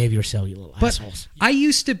be like, behave yourself, you little assholes. I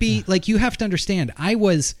used to be, like, you have to understand,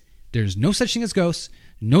 there's no such thing as ghosts,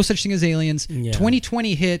 no such thing as aliens. Yeah.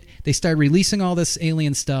 2020 hit, they started releasing all this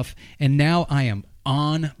alien stuff, and now I am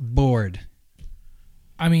on board.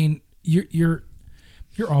 I mean, you're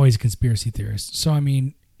always a conspiracy theorist. So I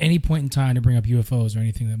mean, any point in time to bring up UFOs or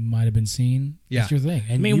anything that might have been seen, that's your thing.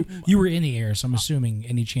 And I mean, you were in the air, so I'm assuming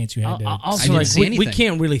any chance you had to. Also, we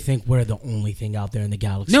can't really think we're the only thing out there in the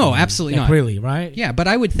galaxy. No, absolutely not. Really, right? Yeah, but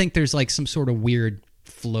I would think there's like some sort of weird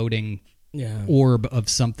floating orb of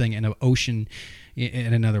something in an ocean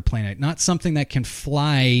in another planet, not something that can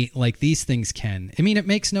fly like these things can. I mean, it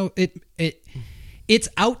makes it's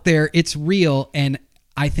out there, it's real, and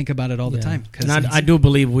I think about it all the time. And I do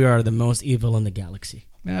believe we are the most evil in the galaxy.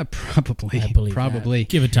 Probably. I believe probably. That.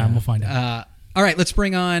 Give it time, we'll find out. All right, let's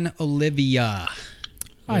bring on Olivia.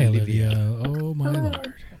 Hi, Olivia. Oh, my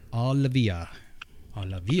Lord. Olivia.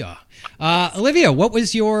 Olivia, what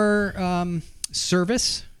was your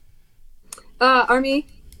service? Army.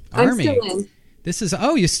 I'm still in. This is,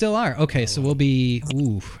 you still are. Okay, so we'll be,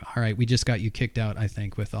 all right, we just got you kicked out, I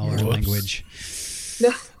think, with all our language.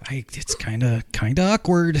 It's kind of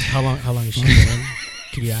awkward. How long has she been in?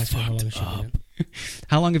 Can you ask her how long has she been in?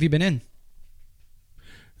 How long have you been in?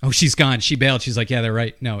 Oh, she's gone. She bailed. She's like, yeah, they're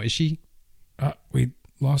right. No, is she? We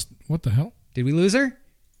lost. What the hell? Did we lose her?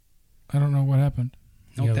 I don't know what happened.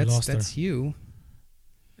 No, that's you.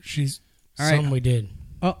 She's all right. We did.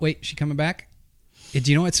 Oh, wait, she coming back? Do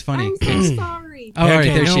you know what's funny? I'm so sorry. sorry. Oh, all right,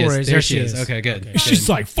 there no she is. worries, There she is. Okay, good. Okay. good. She's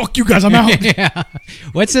like, "Fuck you guys, I'm out." Yeah.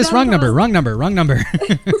 What's this? Wrong number. Wrong number. Wrong number.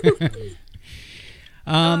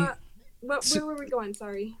 Where were we going?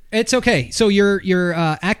 Sorry. It's okay. So you're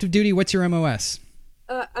active duty. What's your MOS?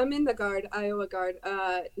 I'm in the Guard, Iowa Guard.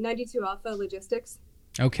 92 Alpha Logistics.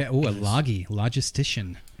 Okay. Oh, a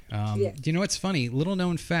logistician. Yeah. Do you know what's funny? Little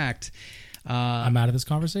known fact. I'm out of this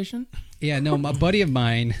conversation. Yeah, no, a buddy of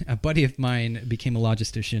mine became a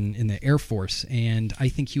logistician in the Air Force, and I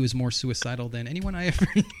think he was more suicidal than anyone I ever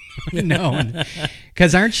known.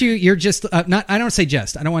 Because aren't you? You're just not. I don't say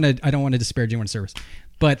just. I don't want to disparage anyone's service,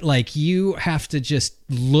 but like you have to just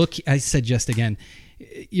look. I said just again.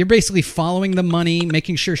 You're basically following the money,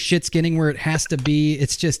 making sure shit's getting where it has to be.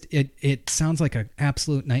 It's just it sounds like an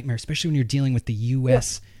absolute nightmare, especially when you're dealing with the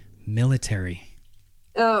U.S. military.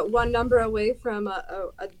 One number away from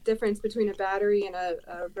a difference between a battery and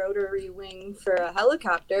a rotary wing for a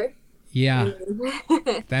helicopter. Yeah,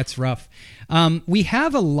 that's rough. We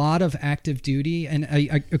have a lot of active duty, and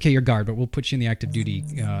okay, you're Guard, but we'll put you in the active duty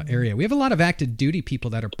area. We have a lot of active duty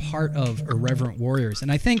people that are part of Irreverent Warriors,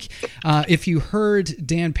 and I think if you heard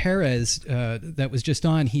Dan Perez that was just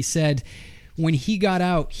on, he said when he got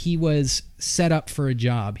out, he was set up for a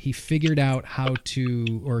job. He figured out how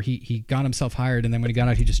to, or he got himself hired, and then when he got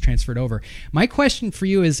out, he just transferred over. My question for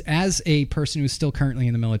you is, as a person who's still currently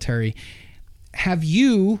in the military, have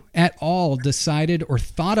you at all decided or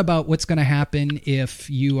thought about what's going to happen if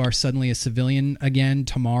you are suddenly a civilian again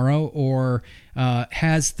tomorrow, or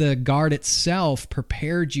has the Guard itself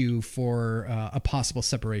prepared you for a possible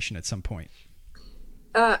separation at some point?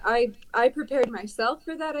 I prepared myself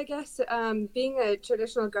for that, I guess. Being a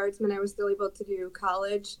traditional guardsman, I was still able to do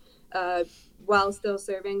college while still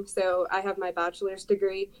serving. So I have my bachelor's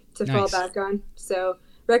degree to fall back on. So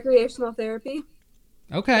recreational therapy.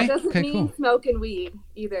 Okay. It doesn't mean cool. smoking weed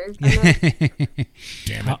either.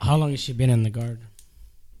 Damn it. How long has she been in the Guard?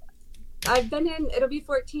 I've been in, it'll be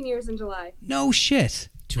 14 years in July. No shit.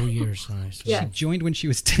 2 years. Nice. Yeah. She joined when she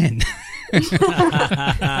was 10. Thank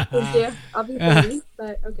you. I'll be 30,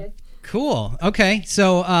 but okay. Cool. Okay.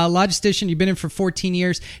 So, logistician, you've been in for 14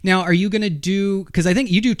 years. Now, are you going to do, because I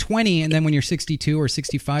think you do 20, and then when you're 62 or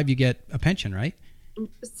 65, you get a pension, right?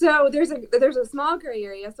 So there's a small gray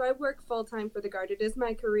area. So I work full time for the Guard. It is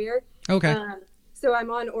my career. Okay. So I'm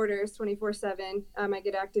on orders 24/7. I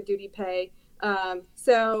get active duty pay.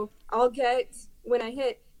 So I'll get, when I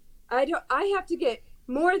hit, I have to get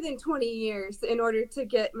more than 20 years in order to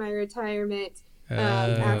get my retirement.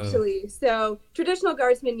 Actually, so traditional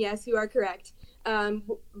guardsmen, yes, you are correct.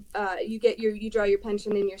 You draw your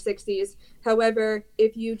pension in your 60s. However,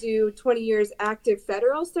 if you do 20 years active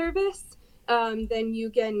federal service, then you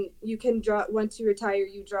can draw, once you retire,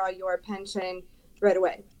 you draw your pension right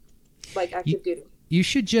away, like active duty. You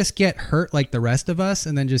should just get hurt like the rest of us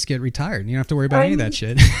and then just get retired. You don't have to worry about any of that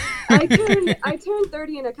shit. I turned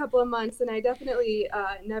 30 in a couple of months, and I definitely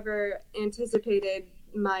never anticipated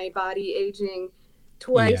my body aging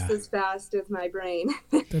twice as fast as my brain.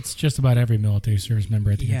 That's just about every military service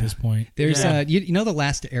member, I think, at this point. There's you know The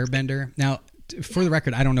Last Airbender? Now, for the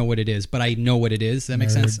record, I don't know what it is, but I know what it is. That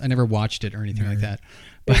makes sense. I never watched it or anything like that.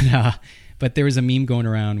 But there was a meme going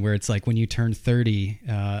around where it's like when you turn 30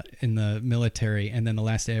 in the military, and then The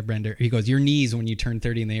Last Airbender, he goes, your knees when you turn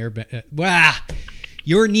 30 in the airbender.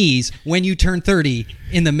 Your knees when you turn 30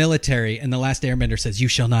 in the military, and The Last Airbender says, you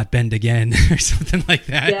shall not bend again, or something like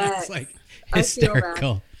that. Yes. It's like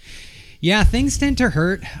hysterical. Yeah, things tend to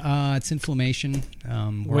hurt. It's inflammation.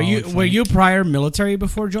 Were you prior military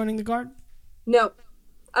before joining the Guard? No.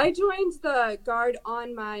 I joined the Guard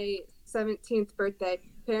on my 17th birthday.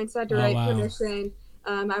 Parents had to write permission.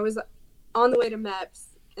 I was on the way to MEPS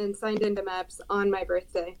and signed into MEPS on my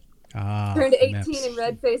birthday. Turned 18 MEPS. In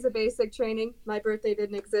red phase of basic training. My birthday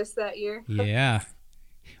didn't exist that year. Yeah.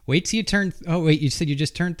 Wait till you turn... Oh, wait, you said you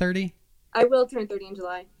just turned 30? I will turn 30 in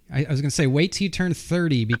July. I was going to say, wait till you turn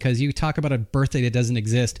 30, because you talk about a birthday that doesn't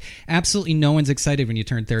exist. Absolutely no one's excited when you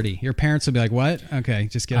turn 30. Your parents will be like, what? Okay,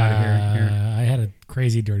 just get out of here. I had a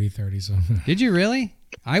crazy dirty 30. So. Did you really?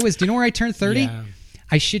 Do you know where I turned 30? Yeah.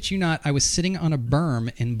 I shit you not. I was sitting on a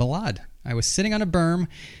berm in Balad. I was sitting on a berm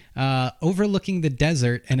overlooking the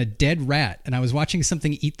desert and a dead rat, and I was watching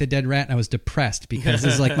something eat the dead rat, and I was depressed because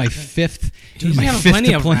this is like my fifth. Dude, we have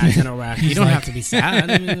plenty of rats in Iraq. You don't have to be sad.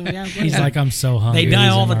 He's like, I'm so hungry. They die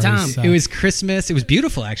all the time. It was Christmas. It was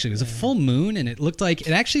beautiful, actually. It was a full moon, and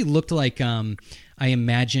it actually looked like I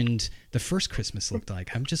imagined the first Christmas looked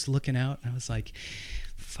like. I'm just looking out, and I was like,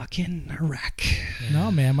 Fucking Iraq. No,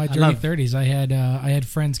 man, my dirty 30s. I had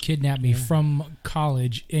friends kidnap me from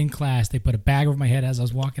college in class. They put a bag over my head as I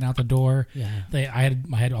was walking out the door. Yeah. I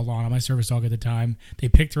had Alana, my service dog at the time. They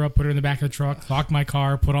picked her up, put her in the back of the truck, locked my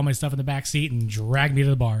car, put all my stuff in the back seat, and dragged me to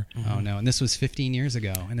the bar. Oh no! And this was 15 years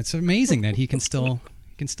ago, and it's amazing that he can still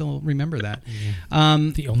remember that.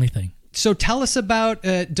 The only thing. So tell us about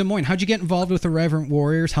Des Moines. How'd you get involved with the Irreverent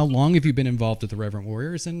Warriors? How long have you been involved with the Irreverent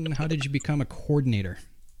Warriors, and how did you become a coordinator?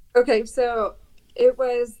 Okay, so it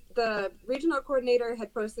was the regional coordinator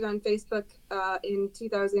had posted on Facebook in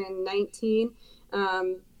 2019,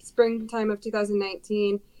 springtime of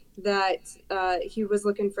 2019, that he was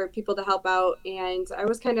looking for people to help out. And I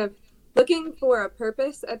was kind of looking for a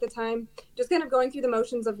purpose at the time, just kind of going through the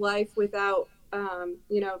motions of life without,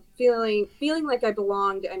 feeling like I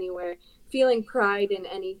belonged anywhere, feeling pride in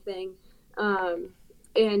anything.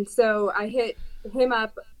 And so I hit him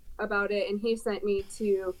up about it, and he sent me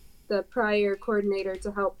to the prior coordinator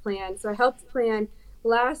to help plan. So I helped plan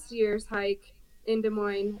last year's hike in Des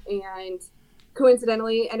Moines, and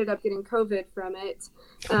coincidentally ended up getting COVID from it.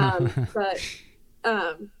 But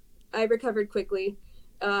I recovered quickly.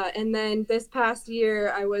 And then this past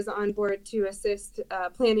year, I was on board to assist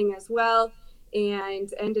planning as well,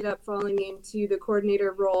 and ended up falling into the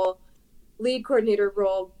lead coordinator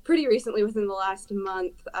role pretty recently. Within the last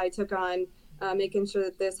month, I took on making sure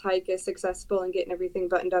that this hike is successful and getting everything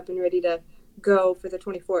buttoned up and ready to go for the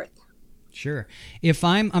 24th. Sure. If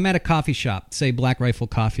I'm at a coffee shop, say Black Rifle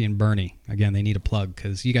Coffee in Bernie, again, they need a plug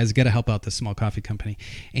because you guys got to help out this small coffee company,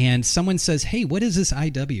 and someone says, hey, what is this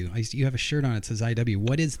IW? You have a shirt on, it says IW.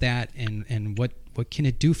 What is that, and what can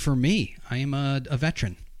it do for me? I am a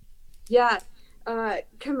veteran. Yeah,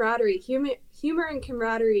 camaraderie, humor and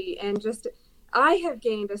camaraderie, and just I have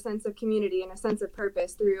gained a sense of community and a sense of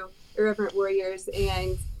purpose through Irreverent Warriors,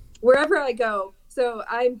 and wherever I go. So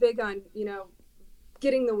I'm big on,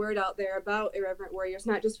 getting the word out there about Irreverent Warriors,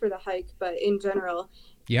 not just for the hike, but in general.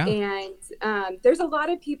 Yeah. And there's a lot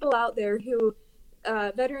of people out there who,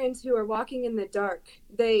 veterans who are walking in the dark.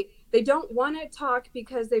 They don't want to talk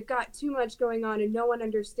because they've got too much going on and no one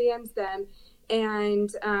understands them.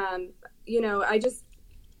 And, you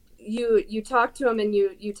talk to them and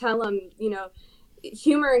you tell them,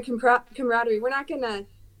 humor and camaraderie.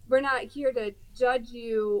 We're not here to judge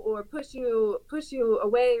you or push you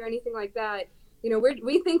away or anything like that.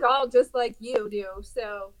 We think all just like you do.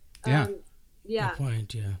 So, yeah. Good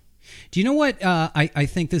point, yeah. Do you know what I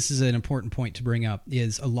think this is an important point to bring up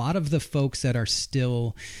is a lot of the folks that are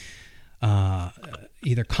still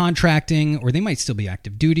either contracting or they might still be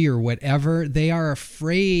active duty or whatever, they are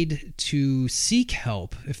afraid to seek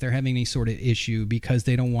help if they're having any sort of issue because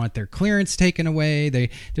they don't want their clearance taken away.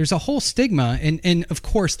 There's a whole stigma, and of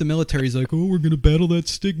course the military is like, oh, we're going to battle that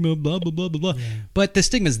stigma, blah, blah, blah, blah, blah. Yeah. But the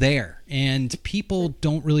stigma's there, and people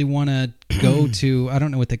don't really want to go to, I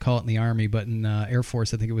don't know what they call it in the Army, but in Air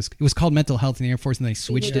Force, I think it was called mental health in the Air Force, and they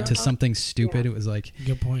switched it to something stupid. It was like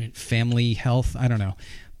good point. Family health. I don't know.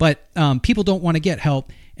 But people don't want to get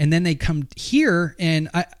help, and then they come here, and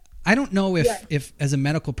I don't know if as a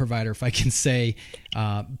medical provider, if I can say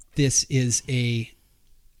this is a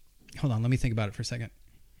 – hold on, let me think about it for a second.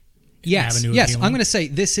 Yes, I'm going to say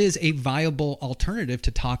this is a viable alternative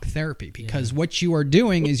to talk therapy because what you are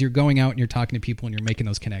doing is you're going out and you're talking to people and you're making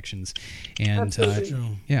those connections. And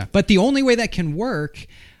but the only way that can work,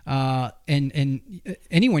 and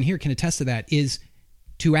anyone here can attest to that, is –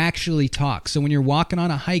 to actually talk. So when you're walking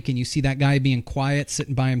on a hike and you see that guy being quiet,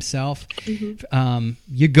 sitting by himself, you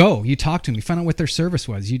talk to him, you find out what their service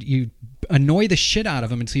was. You annoy the shit out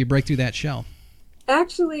of them until you break through that shell.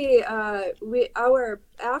 Actually, our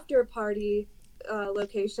after party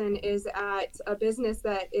location is at a business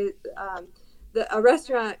that is a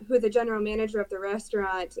restaurant. Who the general manager of the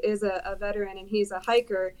restaurant is a veteran, and he's a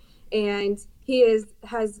hiker, and he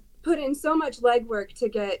has put in so much legwork to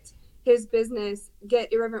get his business,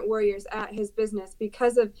 get Irreverent Warriors at his business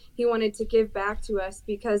because of he wanted to give back to us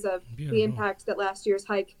because of the impact that last year's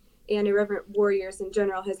hike and Irreverent Warriors in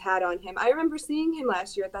general has had on him. I remember seeing him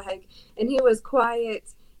last year at the hike, and he was quiet,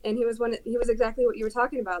 and he was exactly what you were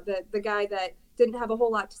talking about, the guy that didn't have a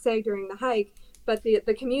whole lot to say during the hike, but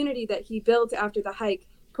the community that he built after the hike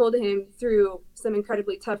pulled him through some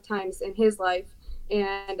incredibly tough times in his life,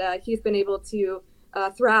 and he's been able to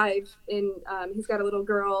thrive in he's got a little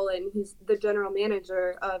girl, and he's the general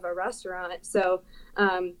manager of a restaurant, so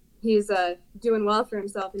he's doing well for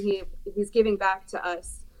himself, and he's giving back to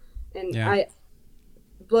us, and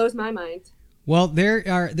blows my mind. Well,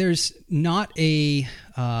 there's not a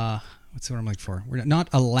what's the word I'm looking for? We're not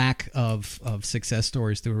a lack of success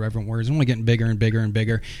stories through Irreverent Warriors. We're only getting bigger and bigger and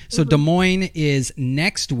bigger. So Des Moines is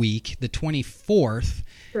next week, the 24th.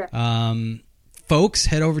 Correct. Folks,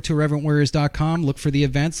 head over to irreverentwarriors.com. Look for the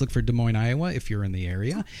events. Look for Des Moines, Iowa, if you're in the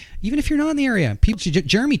area. Even if you're not in the area,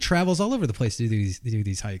 Jeremy travels all over the place to do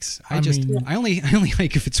these hikes. I only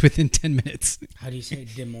hike if it's within 10 minutes. How do you say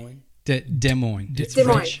Des Moines? Des Moines. It's Des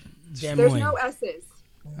Moines. French. Des There's Moines. no S's.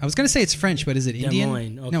 I was going to say it's French, but is it Indian? Des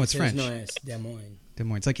Moines. Okay, no, it's there's French. No S. Des Moines. Des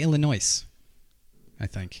Moines. It's like Illinois, I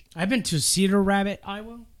think. I've been to Cedar Rapids,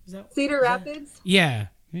 Iowa. Cedar Rapids? Yeah.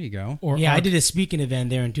 There you go. I did a speaking event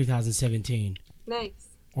there in 2017. Nice.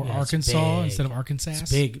 Or Yeah, it's Arkansas big. instead of Arkansas.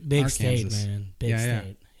 It's big Arkansas. state, man. Big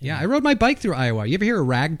state. Yeah, I rode my bike through Iowa. You ever hear of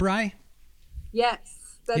Ragbri? Yes.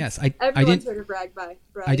 That's, Yes, everyone's heard of Ragbri.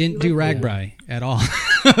 I didn't do Ragbri at all,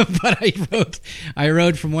 but I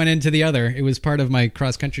rode from one end to the other. It was part of my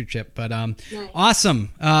cross country trip. But awesome!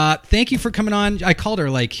 Thank you for coming on. I called her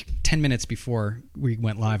like 10 minutes before we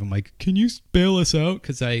went live. I'm like, can you bail us out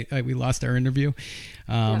because we lost our interview.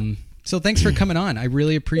 So thanks for coming on. I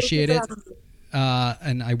really appreciate it.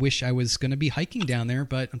 And I wish I was going to be hiking down there,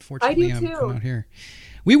 but unfortunately I'm out here.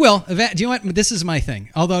 We will. Do you know what? This is my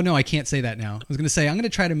thing. Although, no, I can't say that now. I was going to say I'm going to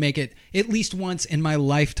try to make it at least once in my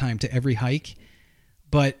lifetime to every hike,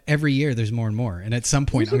 but every year there's more and more. And at some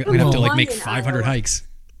point, I'm going to have to like make 500 hikes.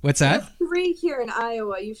 What's that? There's 3 here in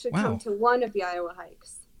Iowa. You should come to one of the Iowa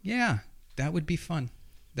hikes. Yeah, that would be fun.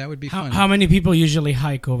 That would be fun. How many people usually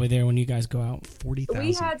hike over there when you guys go out? 40,000.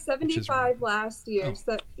 We had 75 last year.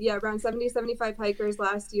 So, around 70, 75 hikers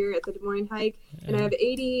last year at the Des Moines hike. And I have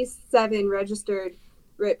 87 registered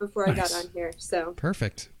right before I got on here. So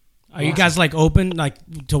perfect. Are you guys like open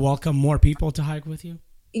to welcome more people to hike with you?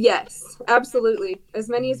 Yes, absolutely. As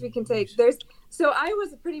many as we can take. So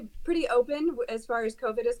Iowa's pretty open as far as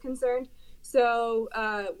COVID is concerned. So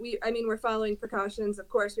we're following precautions. Of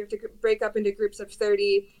course, we have to break up into groups of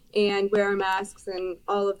 30 and wear our masks and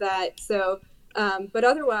all of that. So, but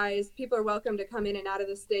otherwise, people are welcome to come in and out of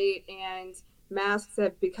the state, and masks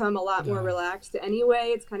have become a lot more relaxed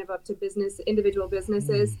anyway. It's kind of up to individual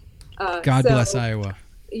businesses. God bless Iowa.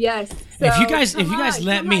 Yes. So, if you guys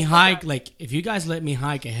let me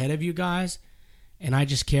hike ahead of you guys, and I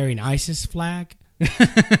just carry an ISIS flag,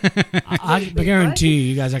 I guarantee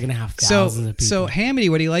you guys are going to have thousands of people. So Hamity,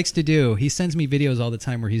 what he likes to do, he sends me videos all the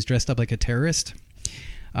time where he's dressed up like a terrorist.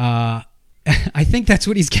 I think that's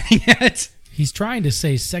what he's getting at. He's trying to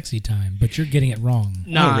say sexy time, but you're getting it wrong.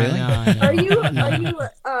 No, really? No. Are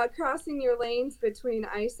you crossing your lanes between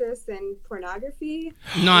ISIS and pornography?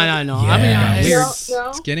 No. Yeah. I mean, Weird. No?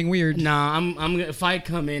 It's getting weird. No, I'm. If I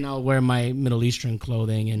come in, I'll wear my Middle Eastern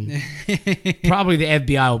clothing, and probably the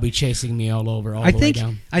FBI will be chasing me all over, the way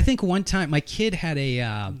down. I think one time my kid had a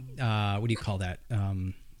what do you call that?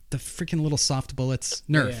 The freaking little soft bullets,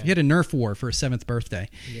 Nerf. Yeah. He had a Nerf war for his 7th birthday,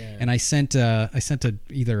 and I sent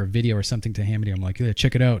either a video or something to Hamity. I'm like, yeah,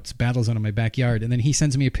 check it out. It's battle zone in my backyard, and then he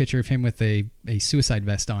sends me a picture of him with a suicide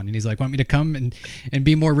vest on, and he's like, want me to come and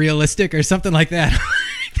be more realistic or something like that?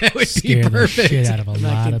 That would Scare be perfect. the shit out of a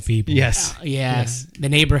lot of people. Yes. Yes. The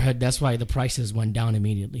neighborhood. That's why the prices went down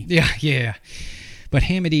immediately. Yeah. But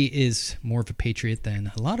Hamity is more of a patriot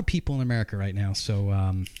than a lot of people in America right now. So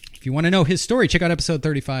if you want to know his story, check out episode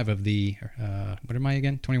 35 of the, what am I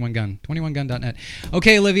again? 21 Gun, 21gun.net.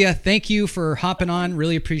 Okay, Olivia, thank you for hopping on.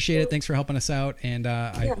 Really appreciate it. Thanks for helping us out. And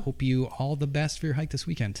I hope you all the best for your hike this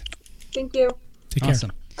weekend. Thank you. Take care.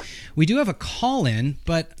 Awesome. We do have a call in,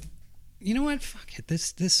 but you know what? Fuck it.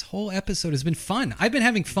 This whole episode has been fun. I've been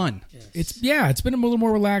having fun. It's been a little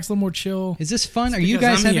more relaxed, a little more chill. Is this fun? It's Are you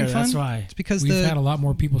because guys I'm having here, fun? that's why. It's because We've had a lot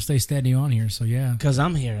more people stay standing on here, so yeah. Because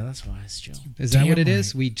I'm here. That's why it's chill. Is that what it Damn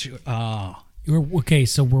is? Okay,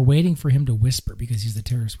 so we're waiting for him to whisper because he's the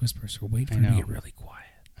terrorist whisperer, so we're waiting for him to get really quiet.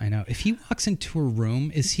 I know. If he walks into a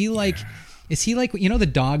room, is he like you know the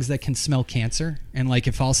dogs that can smell cancer, and like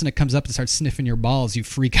if all of a sudden it comes up and starts sniffing your balls, you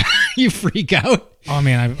freak out. Oh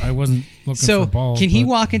man, I wasn't looking for balls. Can he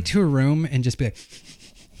walk into a room and just be like,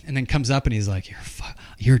 and then comes up and he's like,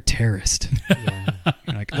 you're a terrorist.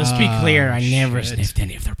 You're like, Let's be clear. I never sniffed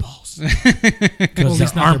any of their balls. Well,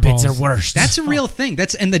 Because their armpits are worse. That's a real thing.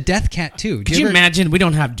 And the death cat too. Could you imagine? We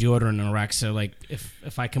don't have deodorant in Iraq, so like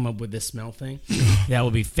if I come up with this smell thing, that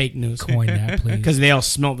would be fake news. Coin that, please. Because they all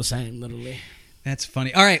smell the same, literally. That's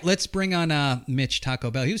funny. All right, let's bring on Mitch Taco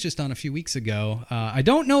Bell. He was just on a few weeks ago. I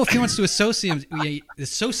don't know if he wants to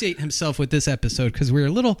associate himself with this episode because we're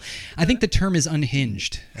a little. I think the term is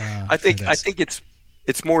unhinged. I think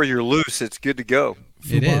it's more you're loose. It's good to go.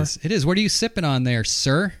 It is. What are you sipping on there,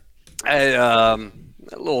 sir? A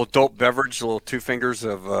little adult beverage, a little 2 fingers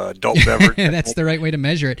of adult beverage. That's the right way to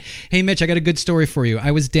measure it. Hey, Mitch, I got a good story for you.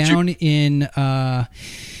 I was down in, it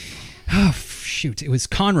was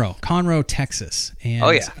Conroe, Texas.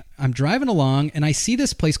 And I'm driving along, and I see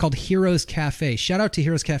this place called Heroes Cafe. Shout out to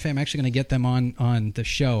Heroes Cafe. I'm actually going to get them on the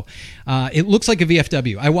show. It looks like a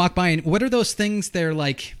VFW. I walk by, and what are those things? They're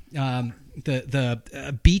like...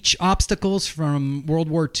 the beach obstacles from World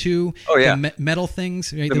War II. Oh yeah, the metal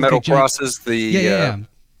things. Right? The metal crosses.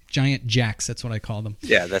 Giant jacks. That's what I call them.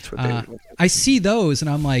 Yeah, that's what they. I see those, and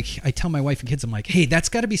I'm like, I tell my wife and kids, I'm like, hey, that's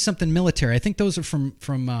got to be something military. I think those are from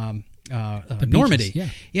Normandy.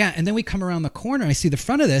 Beaches, yeah. And then we come around the corner, and I see the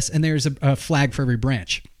front of this, and there's a flag for every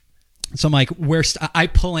branch. So I'm like, I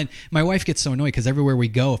pull in. My wife gets so annoyed because everywhere we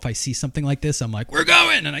go, if I see something like this, I'm like, we're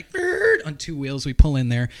going. And on 2 wheels, we pull in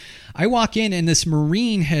there. I walk in, and this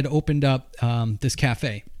Marine had opened up this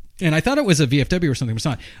cafe. And I thought it was a VFW or something. It's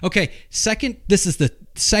not. Okay, this is the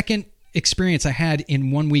second experience I had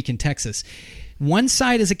in 1 week in Texas. One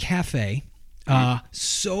side is a cafe.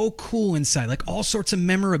 So cool inside. Like all sorts of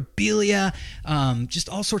memorabilia. Just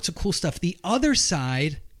all sorts of cool stuff. The other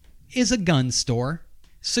side is a gun store.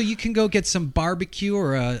 So you can go get some barbecue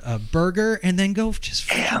or a burger and then go just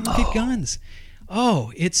look at guns.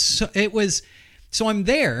 Oh, so I'm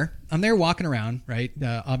there walking around, right?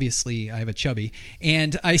 Obviously I have a chubby,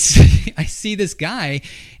 and I see this guy,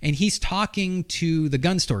 and he's talking to the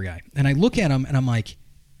gun store guy, and I look at him and I'm like,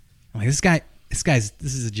 this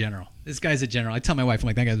is a general. This guy's a general. I tell my wife, I'm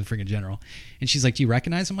like, that guy's a freaking general. And she's like, do you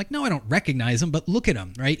recognize him? I'm like, no, I don't recognize him, but look at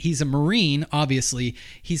him, right? He's a Marine, obviously.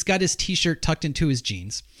 He's got his T-shirt tucked into his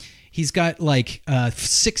jeans. He's got like a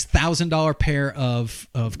 $6,000 pair of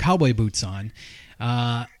cowboy boots on.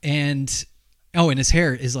 And his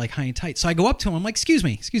hair is like high and tight. So I go up to him. I'm like, excuse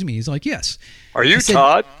me. He's like, yes. Are you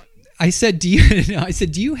Todd? I said,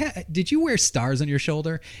 did you wear stars on your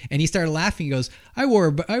shoulder? And he started laughing. He goes, I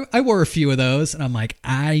wore a few of those. And I'm like,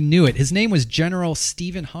 I knew it. His name was General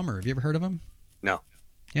Stephen Hummer. Have you ever heard of him? No.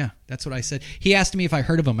 Yeah, that's what I said. He asked me if I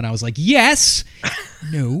heard of him, and I was like, yes.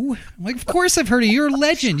 No. I'm like, of course I've heard of you. You're a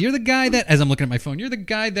legend. You're the guy that, as I'm looking at my phone, you're the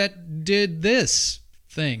guy that did this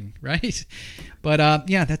thing, right? But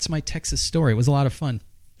that's my Texas story. It was a lot of fun.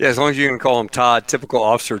 Yeah, as long as you can call him Todd, typical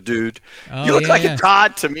officer dude. Oh, you look like a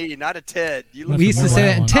Todd to me, not a Ted. We used to say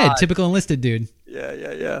that in Ted, typical enlisted dude.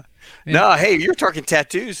 Yeah. No, hey, you're talking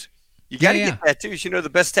tattoos. You got to get tattoos. You know, the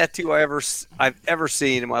best tattoo I've ever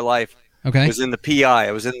seen in my life was in the PI.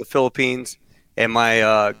 I was in the Philippines, and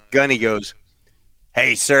my gunny goes,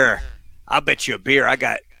 hey, sir, I'll bet you a beer. I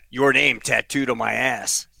got your name tattooed on my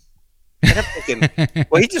ass. And I'm thinking,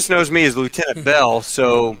 well, he just knows me as Lieutenant Bell,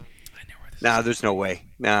 so... No, there's no way.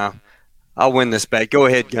 No, I'll win this bet. Go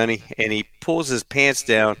ahead, Gunny. And he pulls his pants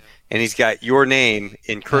down, and he's got your name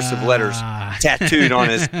in cursive letters tattooed on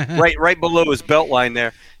his right below his belt line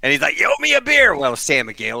there. And he's like, "You owe me a beer." Well, San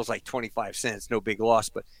Miguel was like 25 cents, no big loss.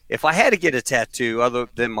 But if I had to get a tattoo other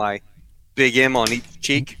than my big M on each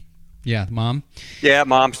cheek, mom. Yeah,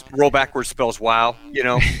 mom. Roll backwards spells wow. You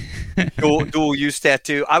know, dual use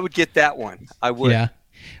tattoo. I would get that one. I would. Yeah.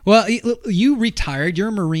 Well, you retired. You're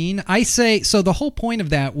a Marine. I say, so the whole point of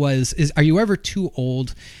that are you ever too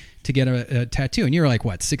old to get a tattoo? And you're like,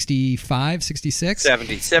 what, 65, 66?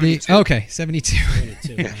 72. Okay, 72.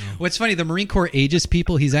 What's funny, the Marine Corps ages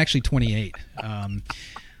people. He's actually 28.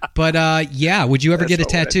 Would you ever get a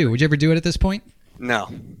tattoo? Would you ever do it at this point? No.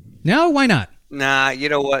 No? Why not? Nah, you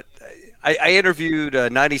know what? I interviewed a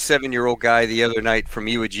 97-year-old guy the other night from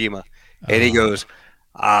Iwo Jima, and he goes...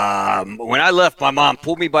 when I left, my mom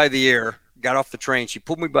pulled me by the ear, got off the train. She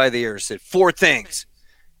pulled me by the ear and said 4 things.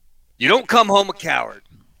 You don't come home a coward.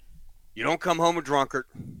 You don't come home a drunkard.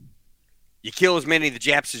 You kill as many of the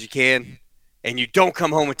Japs as you can. And you don't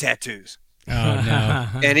come home with tattoos. Oh, no.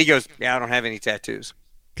 And he goes, yeah, I don't have any tattoos.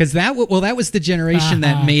 Because that was the generation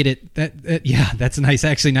that made it. That's nice.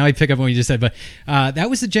 Actually, now I pick up what you just said. But that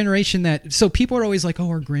was the generation that. So people are always like, "Oh,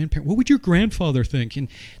 our grandparents. What would your grandfather think?" And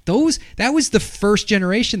that was the first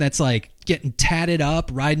generation that's like getting tatted up,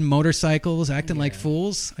 riding motorcycles, acting like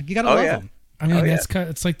fools. You gotta love them. I mean,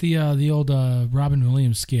 it's like the old Robin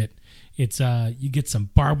Williams skit. It's you get some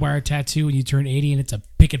barbed wire tattoo when you turn 80, and it's a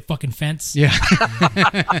picket fucking fence. Yeah.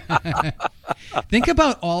 Think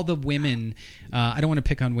about all the women. I don't want to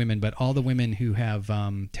pick on women, but all the women who have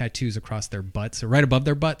tattoos across their butts or right above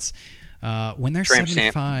their butts when they're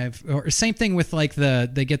 75. Or same thing with like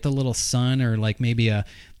they get the little sun or like maybe a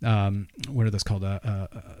what are those called a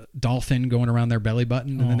dolphin going around their belly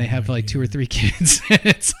button, and then they have like 2 or 3 kids.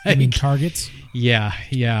 It's like, you mean targets? Yeah.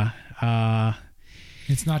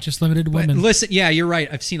 It's not just limited to women. But listen, yeah, you're right.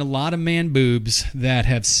 I've seen a lot of man boobs that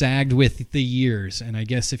have sagged with the years. And I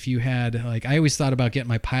guess if you had, like, I always thought about getting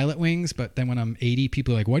my pilot wings, but then when I'm 80,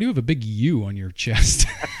 people are like, why do you have a big U on your chest?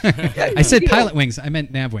 I said pilot wings. I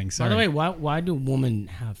meant nav wings. Sorry. By the way, why do women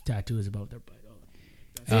have tattoos above their butt?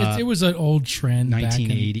 It was an old trend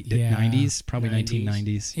 1980 back in, 90s, probably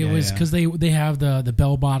 1990s. It was because they have the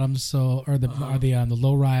bell bottoms, or the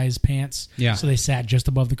low rise pants. Yeah. So they sat just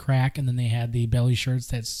above the crack, and then they had the belly shirts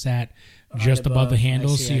that sat just above the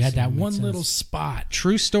handles. So you had that one little spot.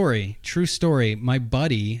 True story. My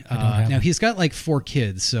buddy, now he's got like 4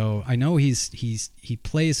 kids, so I know he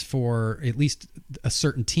plays for at least a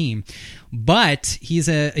certain team, but he's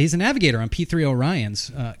a navigator on P3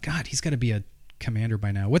 Orions. God, he's got to be a commander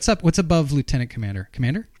by now. What's above lieutenant commander?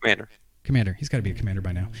 Commander. He's got to be a commander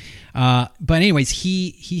by now. But anyways,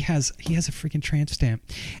 he has a freaking tramp stamp,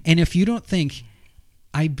 and if you don't think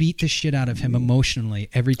I beat the shit out of him emotionally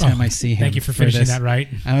every time I see him. Thank you for finishing that right.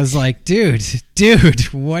 I was like, dude,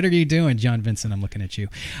 what are you doing, John Vincent? I'm looking at you.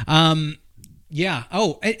 Yeah.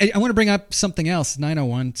 Oh, I want to bring up something else.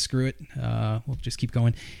 901. Screw it. We'll just keep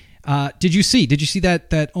going. Did you see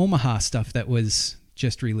that Omaha stuff that was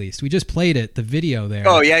just released? We just played it, the video there.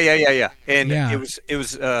 Oh yeah. And it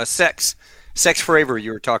was Sex Forever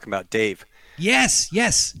you were talking about, Dave. Yes.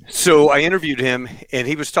 So I interviewed him, and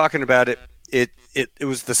he was talking about it. It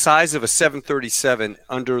was the size of a 737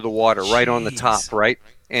 under the water, right on the top, right?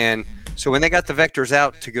 And so when they got the vectors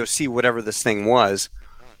out to go see whatever this thing was,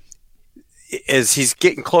 as he's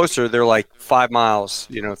getting closer, they're like 5 miles,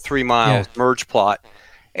 3 miles, merge plot.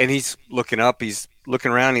 And he's looking up, he's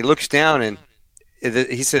looking around, he looks down, and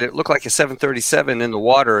he said it looked like a 737 in the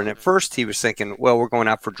water. And at first he was thinking, well, we're going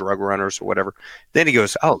out for drug runners or whatever. Then he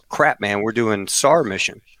goes, oh, crap, man, we're doing SAR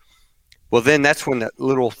mission. Well, then that's when that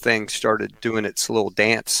little thing started doing its little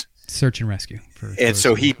dance. Search and rescue. And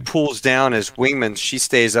so he pulls down his wingman. She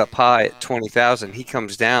stays up high at 20,000. He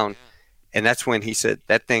comes down, and that's when he said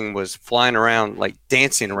that thing was flying around, like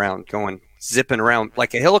dancing around, zipping around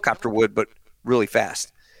like a helicopter would, but really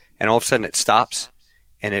fast. And all of a sudden it stops,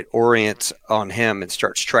 and it orients on him and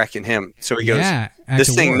starts tracking him. So he goes,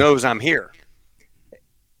 this thing knows I'm here.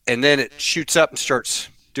 And then it shoots up and starts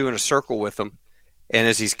doing a circle with him. And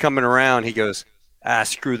as he's coming around, he goes,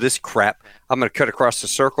 screw this crap. I'm going to cut across the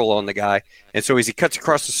circle on the guy. And so as he cuts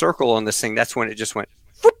across the circle on this thing, that's when it just went,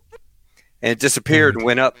 whoop, and it disappeared and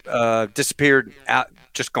went up, disappeared out,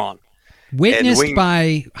 just gone. Witnessed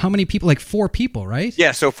by how many people? Like 4 people, right?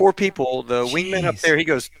 Yeah, so 4 people. The wingman up there, he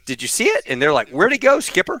goes, did you see it? And they're like, where'd it go,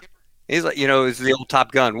 Skipper? He's like, it's the old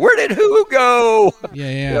Top Gun. Where did who go?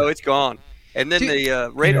 Yeah. It's gone. And then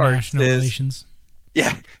the radar says,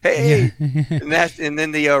 yeah, hey. And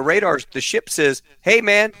then the radar, the ship says, hey,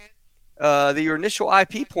 man, your initial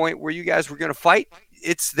IP point where you guys were going to fight,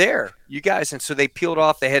 it's there, you guys. And so they peeled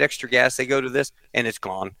off, they had extra gas, they go to this, and it's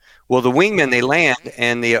gone. Well, the wingmen, they land,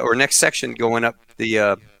 and or next section going up,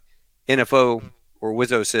 the NFO or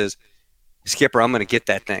Wizzo says, Skipper, I'm going to get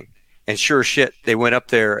that thing. And sure as shit, they went up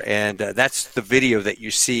there, and that's the video that you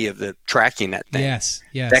see of the tracking that thing. Yes.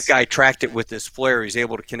 That guy tracked it with this flare. He's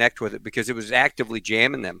able to connect with it because it was actively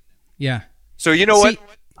jamming them. Yeah. So you know what?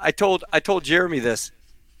 I told Jeremy this.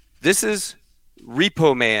 This is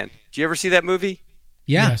Repo Man. Did you ever see that movie?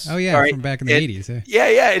 Yeah. Yes. Oh, yeah, from back in the 80s.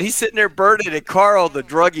 Yeah. And he's sitting there burning, and Carl, the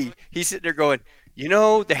druggie, he's sitting there going,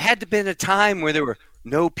 there had to have been a time where there were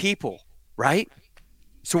no people, right?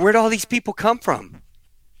 So where'd all these people come from?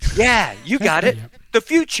 Yeah, you got it. The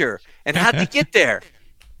future. And how'd they get there?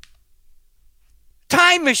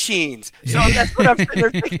 Time machines. So that's what I'm sitting there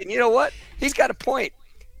thinking. You know what? He's got a point.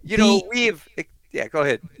 Go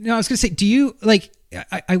ahead. No, I was going to say, do you, like,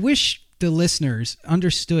 I wish the listeners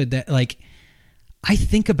understood that, like, I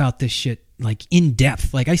think about this shit, like, in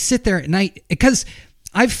depth. Like, I sit there at night, because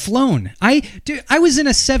I've flown. I was in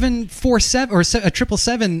a 747 or a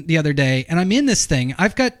 777 the other day, and I'm in this thing.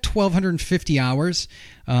 I've got 1,250 hours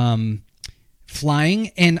flying,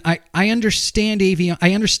 and I understand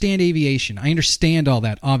aviation. I understand all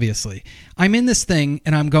that, obviously. I'm in this thing,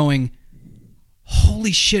 and I'm going,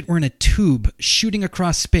 holy shit, we're in a tube shooting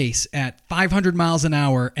across space at 500 miles an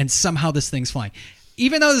hour, and somehow this thing's flying.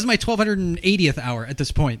 Even though this is my 1,280th hour at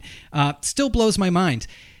this point, still blows my mind.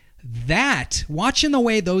 That, watching the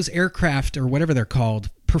way those aircraft, or whatever they're called,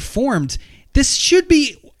 performed, we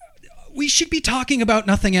should be talking about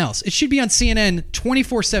nothing else. It should be on CNN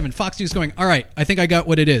 24/7. Fox News going, all right, I think I got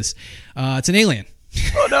what it is. It's an alien.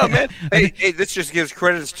 Oh no, man! Hey, this just gives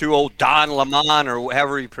credits to old Don Lemon or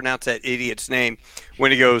however you pronounce that idiot's name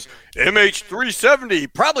when he goes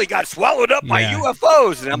MH370 probably got swallowed up by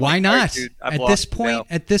UFOs. And I'm why like, not? right, dude,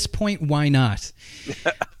 At this point, why not?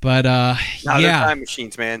 But no, they're time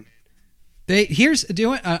machines, man.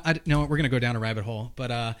 No, we're gonna go down a rabbit hole.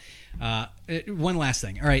 But one last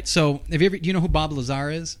thing. All right, so do you know who Bob Lazar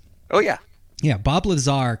is? Oh yeah. Yeah, Bob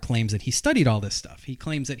Lazar claims that he studied all this stuff. He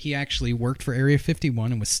claims that he actually worked for Area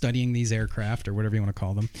 51 and was studying these aircraft, or whatever you want to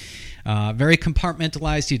call them. Very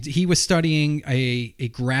compartmentalized. He was studying a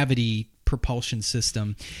gravity propulsion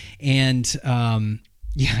system. And,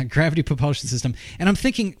 gravity propulsion system. And I'm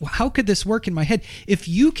thinking, how could this work in my head? If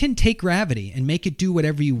you can take gravity and make it do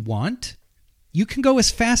whatever you want, you can go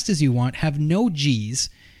as fast as you want, have no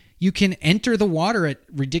G's. You can enter the water at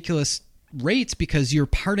ridiculous rates because you're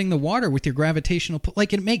parting the water with your gravitational pull.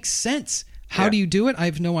 Like, it makes sense. How do you do it? I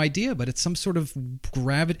have no idea, but it's some sort of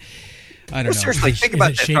gravity. I don't know. Seriously, think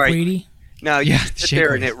about that. Shake weighty? Now, you sit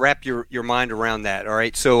there and wrap your mind around that. All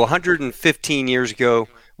right. So 115 years ago,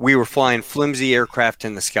 we were flying flimsy aircraft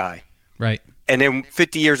in the sky. Right. And then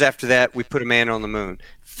 50 years after that, we put a man on the moon.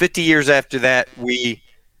 50 years after that, we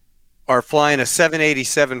are flying a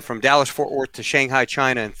 787 from Dallas-Fort Worth to Shanghai,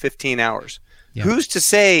 China in 15 hours. Yeah. Who's to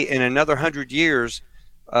say in another 100 years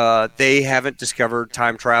they haven't discovered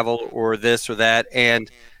time travel or this or that? And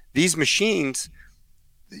these machines,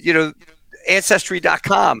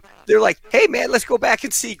 Ancestry.com, they're like, hey, man, let's go back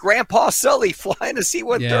and see Grandpa Sully flying a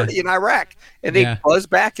C-130 in Iraq. And they buzz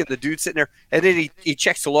back, and the dude's sitting there. And then he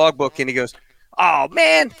checks the logbook, and he goes, oh,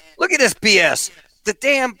 man, look at this BS. The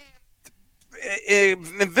damn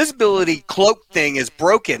invisibility cloak thing is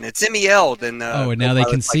broken. It's MEL'd. And now they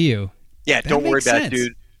can see you. Yeah, don't worry about it,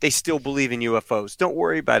 dude. They still believe in UFOs. Don't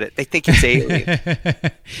worry about it. They think it's alien.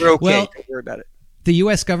 We're okay. Well, don't worry about it. The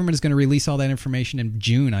U.S. government is going to release all that information in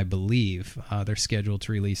June, I believe. They're scheduled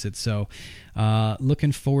to release it. So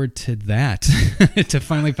looking forward to that, to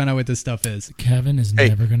finally find out what this stuff is. Kevin is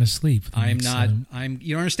never going to sleep. You don't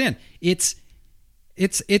understand. It's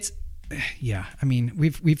I mean,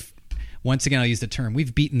 we've once again, I'll use the term,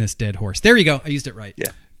 we've beaten this dead horse. There you go. I used it right.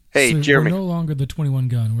 Yeah. Hey, so Jeremy. We're no longer the 21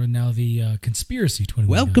 gun. We're now the conspiracy 21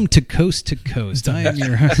 Welcome gun. to Coast to Coast. I am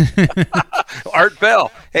your Art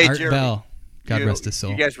Bell. Hey, Art Jeremy. Bell. God rest his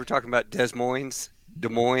soul. You guys were talking about Des Moines.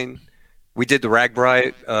 We did the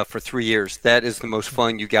RAGBRAI for 3 years. That is the most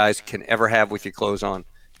fun you guys can ever have with your clothes on.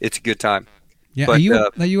 It's a good time. Yeah. But,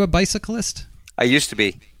 are you a bicyclist? I used to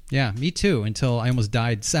be. Yeah, me too, until I almost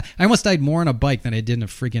died. I almost died more on a bike than I did in a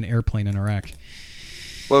freaking airplane in Iraq.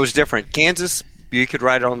 Well, it was different. Kansas, you could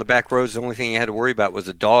ride it on the back roads. The only thing you had to worry about was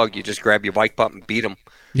a dog. You just grab your bike bump and beat them.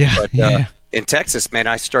 Yeah, but, in Texas, man,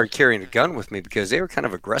 I started carrying a gun with me because they were kind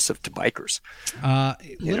of aggressive to bikers.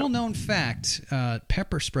 Little known fact,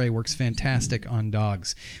 pepper spray works fantastic on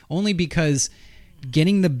dogs. Only because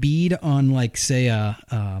getting the bead on, like, say,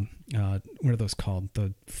 what are those called?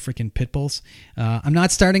 The freaking pit bulls? I'm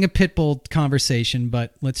not starting a pit bull conversation,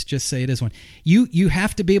 but let's just say it is one. You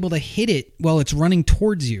have to be able to hit it while it's running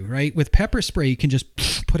towards you, right? With pepper spray, you can just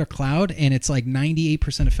put a cloud, and it's like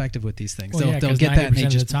 98% effective with these things. Well, they'll get that, and they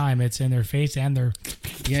just the time it's in their face and their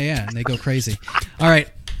and they go crazy. All right.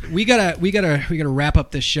 We gotta wrap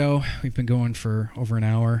up this show. We've been going for over an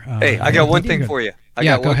hour. Hey, I got one thing for you. Go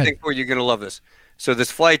ahead. Thing for you. You're gonna love this. So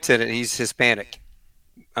this flight attendant, he's Hispanic.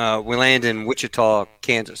 We land in Wichita,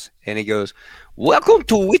 Kansas, and he goes, "Welcome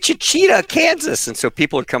to Wichita, Kansas." And so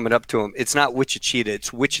people are coming up to him. It's not Wichita,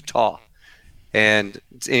 it's Wichita. And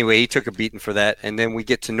anyway, he took a beating for that. And then we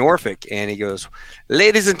get to Norfolk, and he goes,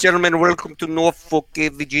 "Ladies and gentlemen, welcome to Norfolk,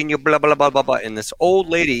 Virginia, blah, blah, blah, blah, blah." And this old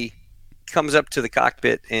lady comes up to the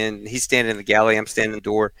cockpit, and he's standing in the galley. I'm standing in the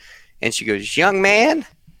door. And she goes, "Young man,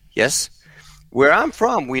 yes, where I'm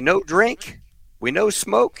from, we no drink, we no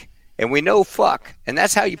smoke, and we no fuck. And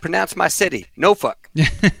that's how you pronounce my city. No fuck."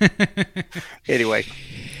 Anyway,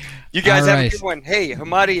 you guys have a good one. Hey,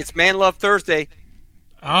 Hamadi, it's Man Love Thursday.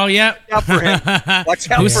 Oh, yeah. Watch out for him.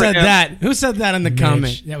 Watch out Who for said him. that? Who said that in the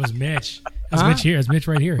comment? That was Mitch. That's Mitch here. That's Mitch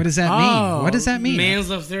right here. What does that mean? What does that mean? Man's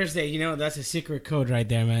Love Thursday. You know, that's a secret code right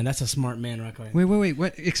there, man. That's a smart man right there. Wait.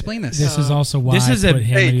 What? Explain this. This is also why I put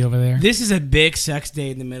Hamady over there. This is a big sex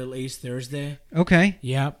day in the Middle East, Thursday. Okay.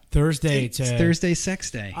 Yep. Thursday. It's Thursday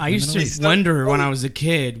sex day. I used to wonder when I was a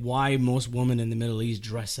kid why most women in the Middle East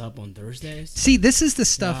dress up on Thursdays. See, this is the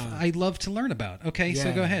stuff I love to learn about. Okay,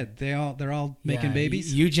 so go ahead. They're all making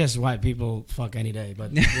babies. You just white people fuck any day,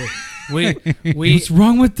 but we what's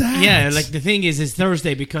wrong with that? Yeah, like the thing is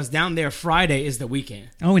Thursday because down there Friday is the weekend.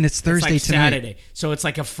 Oh, and it's Thursday it's like tonight. Saturday, so it's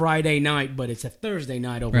like a Friday night, but it's a Thursday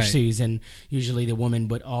night overseas, and usually the woman,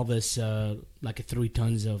 but all this like 3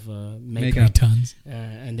 tons of makeup. 3 tons.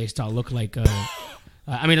 And they start looking like.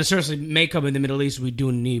 I mean, seriously, makeup in the Middle East, we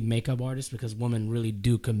do need makeup artists because women really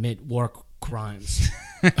do commit war crimes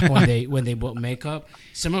when they put makeup.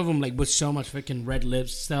 Some of them like with so much freaking red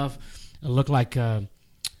lips stuff, it look like a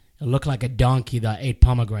donkey that ate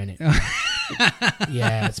pomegranate.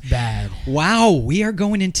 Yeah, it's bad. Wow, we are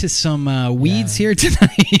going into some weeds here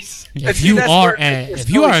tonight. If you are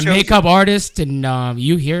a makeup artist and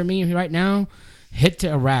you hear me right now, hit to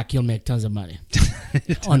Iraq, you'll make tons of money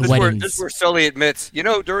on weddings. This is where Sully admits,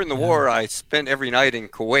 during the war, I spent every night in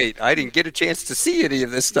Kuwait. I didn't get a chance to see any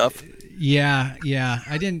of this stuff. Yeah,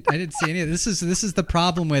 I didn't see any of this. This is the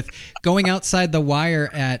problem with going outside the wire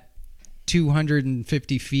at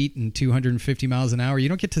 250 feet and 250 miles an hour. You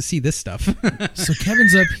don't get to see this stuff. So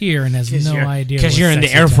Kevin's up here and has no idea. Because you're in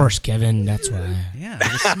the Air Force, Kevin. That's why. Yeah,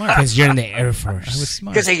 I was smart. Because you're in the Air Force. I was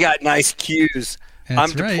smart. Because they got nice cues.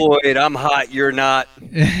 That's I'm deployed. I'm hot. You're not.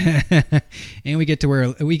 And we get to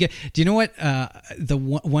where we get. Do you know what?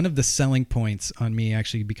 One of the selling points on me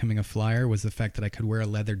actually becoming a flyer was the fact that I could wear a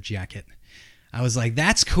leather jacket. I was like,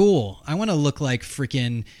 that's cool. I want to look like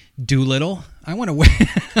freaking Doolittle. I want to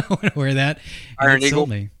wear that. Iron Eagle.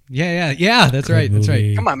 Yeah. That's right. That's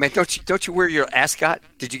right. Come on, man. Don't you wear your ascot?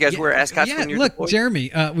 Did you guys wear ascots when you're look, deployed?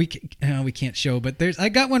 Jeremy. We can't show, but I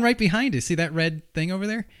got one right behind you. See that red thing over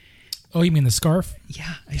there? Oh, you mean the scarf?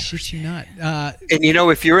 Yeah, I shit you not. And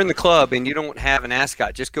if you're in the club and you don't have an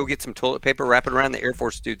ascot, just go get some toilet paper, wrap it around. The Air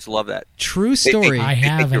Force dudes love that. True story. I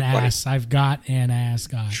have an ass. I've got an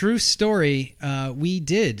ascot. True story. We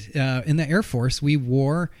did in the Air Force. We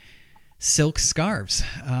wore silk scarves.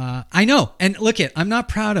 I know, and look I'm not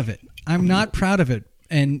proud of it. I'm not proud of it.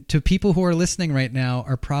 And to people who are listening right now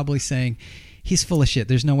are probably saying, "He's full of shit.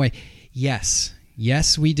 There's no way."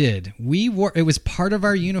 Yes, we did. We wore. It was part of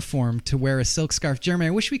our uniform to wear a silk scarf. Jeremy, I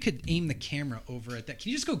wish we could aim the camera over at that.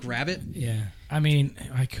 Can you just go grab it? Yeah. I mean,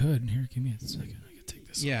 I could. Here, give me a second. I can take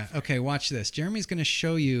this. Yeah. Okay. Watch this. Jeremy's going to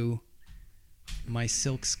show you my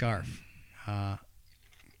silk scarf. Has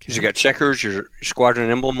it got checkers? Your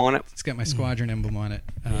squadron emblem on it? It's got my squadron emblem on it.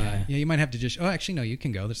 Yeah. You might have to just. Oh, actually, no. You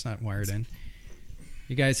can go. That's not wired in.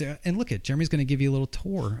 You guys, and look at Jeremy's going to give you a little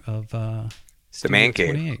tour of the man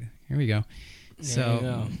cave. 28. Here we go.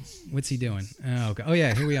 So, what's he doing? Oh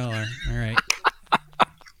yeah, here we all are. All right,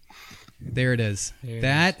 there it is.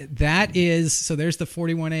 That is. So there's the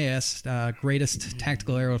 41AS, greatest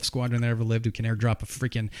tactical airlift squadron that ever lived, who can airdrop a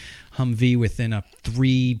freaking Humvee within a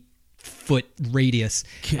 3-foot radius.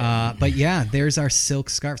 But yeah, there's our silk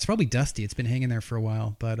scarf. It's probably dusty. It's been hanging there for a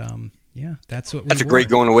while, but yeah, that's what. That's a great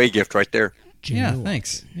going away gift right there. Yeah,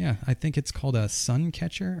 thanks. Yeah, I think it's called a sun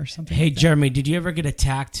catcher or something. Hey, like that. Jeremy, did you ever get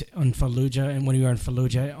attacked on Fallujah and when you were in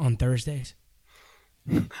Fallujah on Thursdays?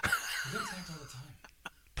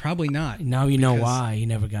 Probably not. Now you know why you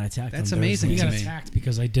never got attacked. That's on amazing. He got attacked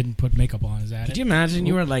because I didn't put makeup on. Is that Could you imagine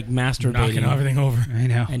you were like masturbating, knocking everything over? I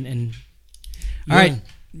know. And all right,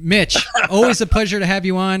 Mitch. Always a pleasure to have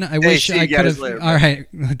you on. I wish I could have. All right,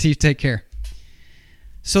 take care.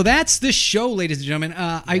 So that's the show, ladies and gentlemen.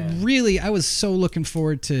 I was so looking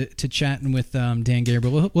forward to chatting with Dan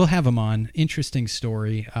Gabriel. We'll have him on. Interesting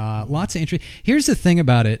story. Lots of interest. Here's the thing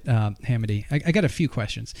about it, Hamady. I got a few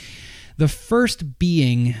questions. The first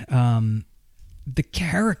being the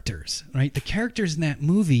characters, right? The characters in that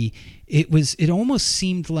movie. It almost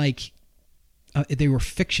seemed like they were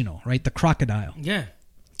fictional, right? The crocodile. Yeah.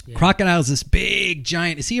 Crocodile's this big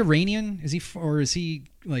giant. Is he Iranian? Is he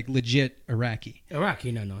like legit Iraqi?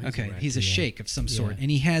 Iraqi, no. Okay, Iraqi, he's a sheikh of some sort, and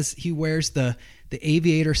he wears the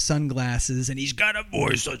aviator sunglasses, and he's got a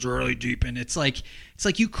voice that's really deep, and it's like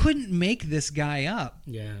you couldn't make this guy up.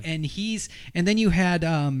 Yeah, and then you had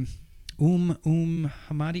Hamadi,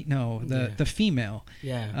 the female.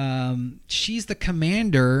 Yeah. She's the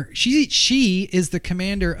commander. She is the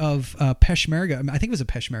commander of Peshmerga. I think it was a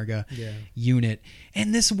Peshmerga unit.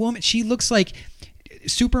 And this woman, she looks like,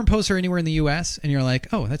 superimpose her anywhere in the U.S. and you're like,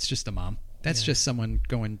 oh, that's just a mom. That's just someone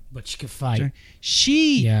going. But she could fight.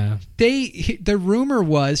 The rumor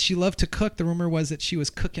was she loved to cook. The rumor was that she was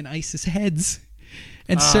cooking ISIS heads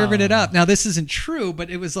and serving it up. Now, this isn't true, but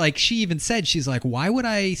it was like she even said, she's like, why would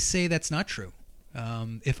I say that's not true?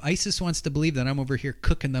 If ISIS wants to believe that I'm over here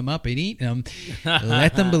cooking them up and eating them,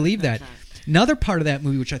 let them believe that. Another part of that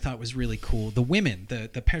movie, which I thought was really cool, the women,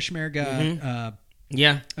 the Peshmerga.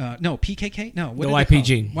 No, PKK? No, what the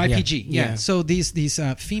YPG. YPG, yeah. So these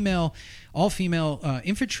all-female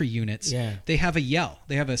infantry units, they have a yell.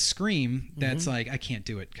 They have a scream that's like, I can't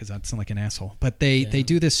do it because I sound like an asshole. But they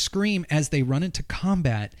do this scream as they run into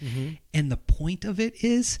combat. And the point of it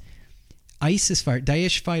is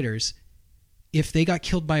Daesh fighters if they got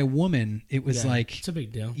killed by a woman, it was like it's a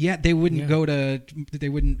big deal. Yeah, they wouldn't go to, they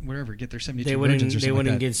wouldn't whatever get their 72 virgins or something. They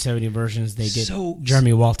wouldn't like that. get 70 virgins. They get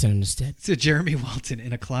Jeremy Walton instead. It's a Jeremy Walton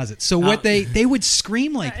in a closet. So what they would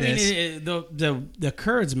scream like this. The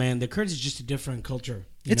Kurds, man, the Kurds is just a different culture.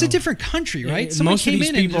 It's a different country, right? Most of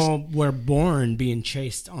these people were born being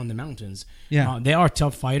chased on the mountains. Yeah, they are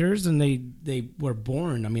tough fighters, and they were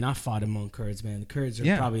born. I mean, I fought among Kurds, man. The Kurds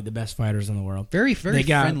are probably the best fighters in the world. Very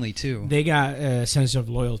friendly too. They got a sense of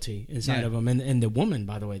loyalty inside of them, and the woman,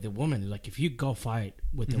 by the way, like if you go fight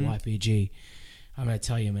with the YPG. I'm gonna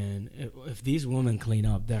tell you, man. If these women clean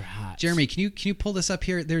up, they're hot. Jeremy, can you pull this up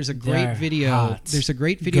here? There's a great video. Hot. There's a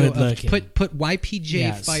great video of put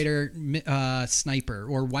YPJ fighter sniper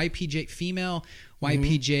or YPJ female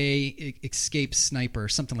YPJ escape sniper,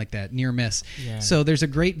 something like that, near miss. Yeah. So there's a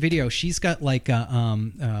great video. She's got like what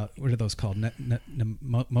are those called?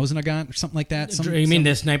 Mosin-Nagant or something like that. You mean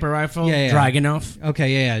the sniper rifle? Yeah. Dragunov.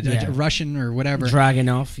 Okay, yeah. Russian or whatever.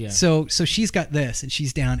 Dragunov. Yeah. So she's got this, and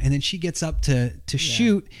she's down, and then she gets up to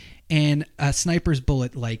shoot. And a sniper's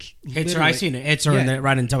bullet, like, hits her. I seen it. It's her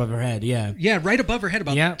right on top of her head. Yeah. Yeah, right above her head,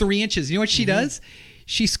 about 3 inches. You know what she does?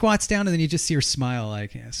 She squats down, and then you just see her smile,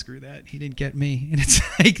 like, yeah, screw that. He didn't get me. And it's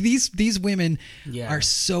like these women are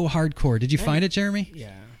so hardcore. Did you find it, Jeremy?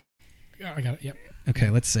 Yeah. I got it. Yep. Okay,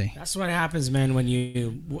 let's see. That's what happens, man, when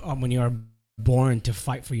you are born to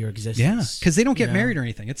fight for your existence. Yeah, because they don't get married or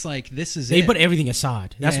anything. It's like, this is they put everything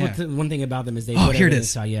aside. That's what one thing about them is they put everything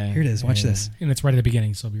aside. Yeah, here it is. Watch this. And it's right at the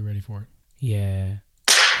beginning, so be ready for it. Yeah.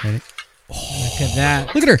 Ready? Oh, look at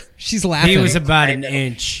that. Look at her. She's laughing. He was about an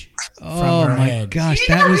inch from her head. Gosh,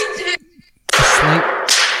 that was a slight...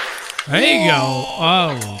 There you go.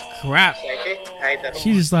 Oh, crap.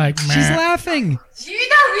 She's just like, man. She's laughing.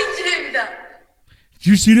 Did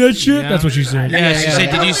you see that shit? Yeah. That's what she said. Yeah, she said,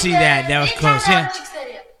 did you see that? That was close, yeah.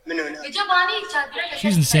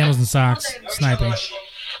 She's in sandals and socks, sniping.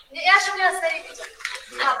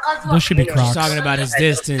 Those should be Crocs. She's talking about his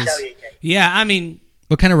distance. Yeah, I mean...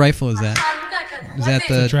 What kind of rifle is that? Is that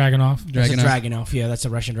the Dragunov? That's a Dragunov, yeah. That's a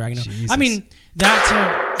Russian Dragunov. Jesus. I mean, that's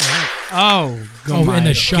a... Oh, my and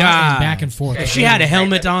the shot God. And back and forth. If she had a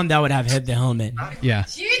helmet on, that would have hit the helmet. Yeah.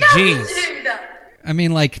 Jeez. I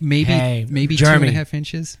mean, like, maybe Jeremy, 2.5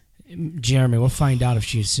 inches. Jeremy, we'll find out if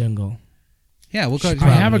she's single. Yeah, we'll go. I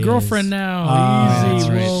have a girlfriend now. Oh, easy. that's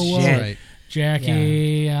right. Whoa. That's right.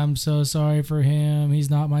 Jackie, I'm so sorry for him. He's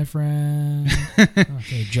not my friend.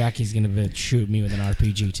 Okay, Jackie's gonna shoot me with an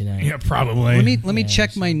RPG tonight. Yeah, probably. Let me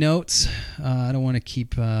check my notes. I don't want to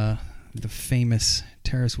keep the famous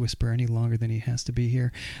Terrace Whisperer any longer than he has to be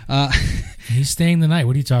here. He's staying the night.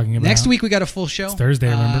 What are you talking about? Next week we got a full show. It's Thursday,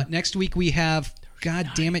 remember? Next week we have.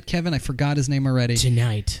 God damn it, Kevin! I forgot his name already.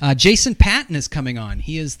 Tonight, Jason Patton is coming on.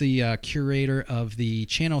 He is the curator of the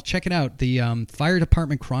channel. Check it out, the Fire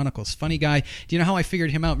Department Chronicles. Funny guy. Do you know how I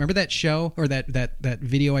figured him out? Remember that show or that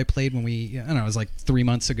video I played when I don't know, it was like 3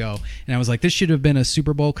 months ago, and I was like, this should have been a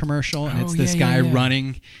Super Bowl commercial, and it's this guy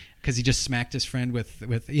running because he just smacked his friend with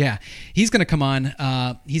he's going to come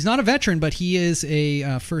on. He's not a veteran, but he is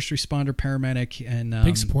a first responder, paramedic, and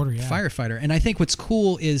big supporter, firefighter. And I think what's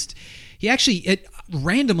cool is he actually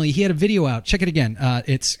randomly he had a video out. Check it again.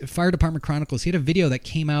 It's Fire Department Chronicles. He had a video that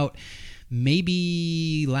came out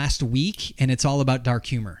maybe last week, and it's all about dark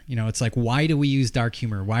humor. You know, it's like, why do we use dark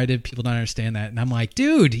humor? Why did people not understand that? And I'm like,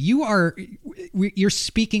 dude, you're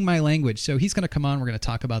speaking my language. So he's going to come on. We're going to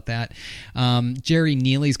talk about that. Jerry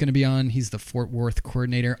Neely's going to be on. He's the Fort Worth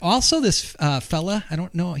coordinator. Also, this fella, I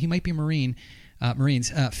don't know, he might be Marines.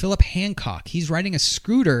 Philip Hancock. He's riding a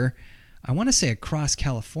scooter. I want to say across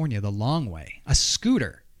California, the long way. A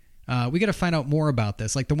scooter. We got to find out more about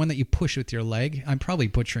this, like the one that you push with your leg. I'm probably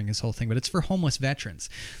butchering this whole thing, but it's for homeless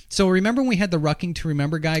veterans. So remember when we had the Rucking to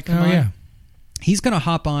Remember guy come on? Yeah. He's going to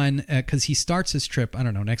hop on because he starts his trip, I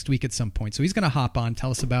don't know, next week at some point. So he's going to hop on,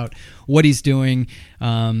 tell us about what he's doing,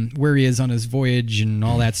 where he is on his voyage and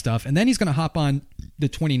all that stuff. And then he's going to hop on the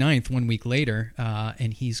 29th, 1 week later,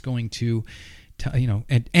 and he's going to...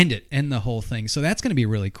 end the whole thing. So that's going to be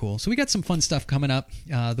really cool. So we got some fun stuff coming up.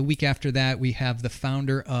 The week after that, we have the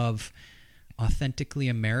founder of Authentically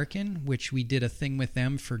American, which we did a thing with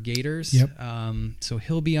them for Gators. Yep. So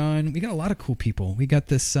he'll be on. We got a lot of cool people. We got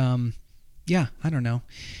this, I don't know.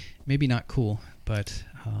 Maybe not cool, but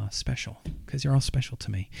special, because you're all special to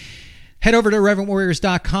me. Head over to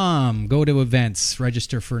irreverentwarriors.com. Go to events.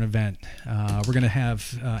 Register for an event. We're going to have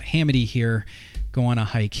Hamity here go on a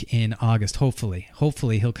hike in August. Hopefully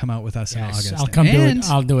he'll come out with us in August. I'll come do it.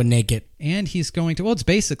 I'll do it naked. And he's going to. Well, it's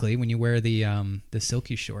basically when you wear the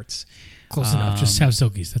silky shorts. Close enough. Just have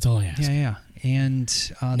silkies. That's all I ask. Yeah. And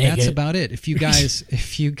that's about it. If you guys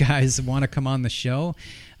want to come on the show,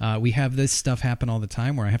 we have this stuff happen all the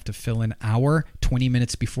time where I have to fill an hour, 20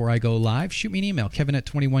 minutes before I go live. Shoot me an email,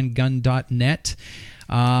 kevin@21gun.net.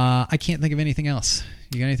 I can't think of anything else.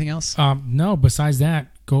 You got anything else? No, besides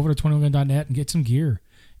that, go over to 21gun.net and get some gear.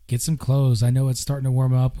 Get some clothes. I know it's starting to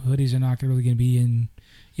warm up. Hoodies are not really going to be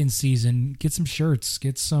in season. Get some shirts.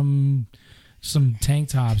 Get some tank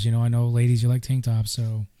tops. I know ladies, you like tank tops,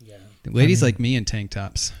 so... Yeah. Ladies like me in tank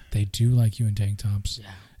tops. They do like you in tank tops. Yeah.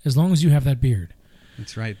 As long as you have that beard.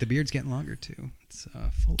 That's right. The beard's getting longer, too. It's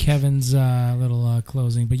full. Kevin's little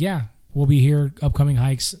closing. But yeah, we'll be here. Upcoming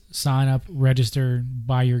hikes. Sign up, register,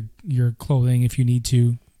 buy your clothing if you need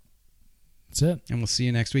to. That's it. And we'll see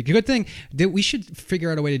you next week. A good thing that we should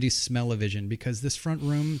figure out a way to do smell-o-vision because this front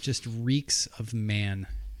room just reeks of man.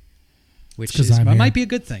 Which might be a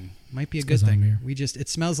good thing. Might be a good thing. It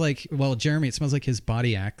smells like, Jeremy, it smells like his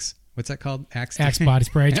body axe. What's that called? Axe body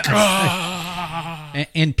spray.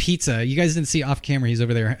 and pizza. You guys didn't see off camera. He's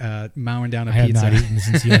over there mowing down a I pizza. have not eaten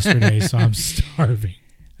since yesterday, so I'm starving.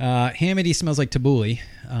 Hamidi smells like tabbouleh,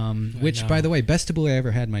 which, by the way, best tabbouleh I ever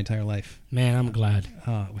had in my entire life. Man, I'm glad.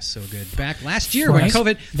 Oh, it was so good. Back last year when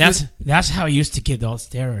COVID... That's how I used to get those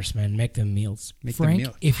terrorists, man. Make them meals. Frank,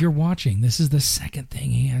 if you're watching, this is the second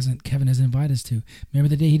thing Kevin has invited us to. Remember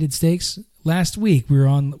the day he did steaks? Last week we were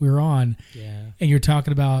on, and you're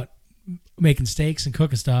talking about making steaks and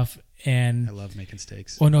cooking stuff. And I love making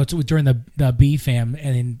steaks. Well, no, it's during the B-Fam,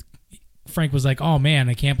 and then Frank was like, "Oh man,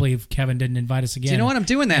 I can't believe Kevin didn't invite us again." Do you know what? I'm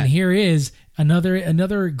doing that. And here is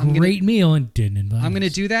another great meal, and didn't invite. I'm going to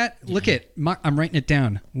do that. Yeah. Look at, I'm writing it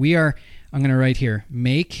down. I'm going to write here: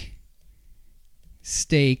 make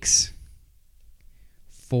steaks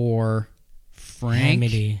for Frank,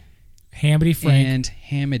 Hamidi, Frank, and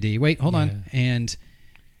Hamidi. Wait, hold on, and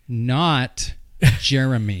not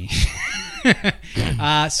Jeremy.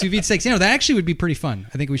 Sous vide steaks. That actually would be pretty fun.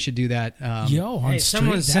 I think we should do that.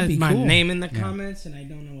 Someone said my name in the comments, and I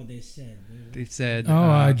don't know what they said. They said,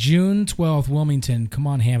 June 12th, Wilmington. Come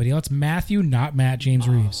on, Hamidi. That's Matthew, not Matt James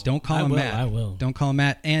Reeves. Don't call him Matt. I will. Don't call him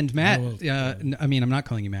Matt. And Matt, I'm not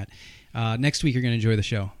calling you Matt. Next week, you're going to enjoy the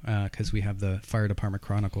show because we have the Fire Department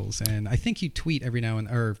Chronicles. And I think you tweet every now and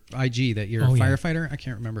or IG that you're a firefighter. I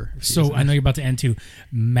can't remember. So I know you're about to end too.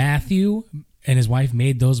 Matthew and his wife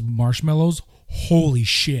made those marshmallows. Holy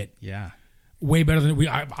shit. Yeah. Way better than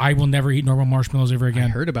I will never eat normal marshmallows ever again. I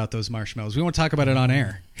heard about those marshmallows. We won't talk about it on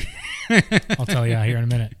air. I'll tell you here in a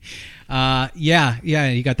minute.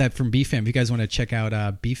 You got that from BFAM. If you guys want to check out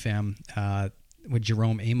BFAM with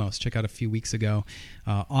Jerome Amos, check out a few weeks ago.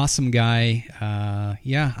 Awesome guy. I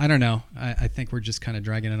don't know. I think we're just kind of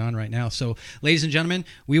dragging it on right now. So, ladies and gentlemen,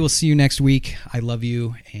 we will see you next week. I love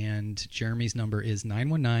you. And Jeremy's number is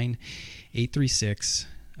 919-836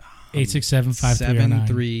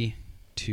 867-5309.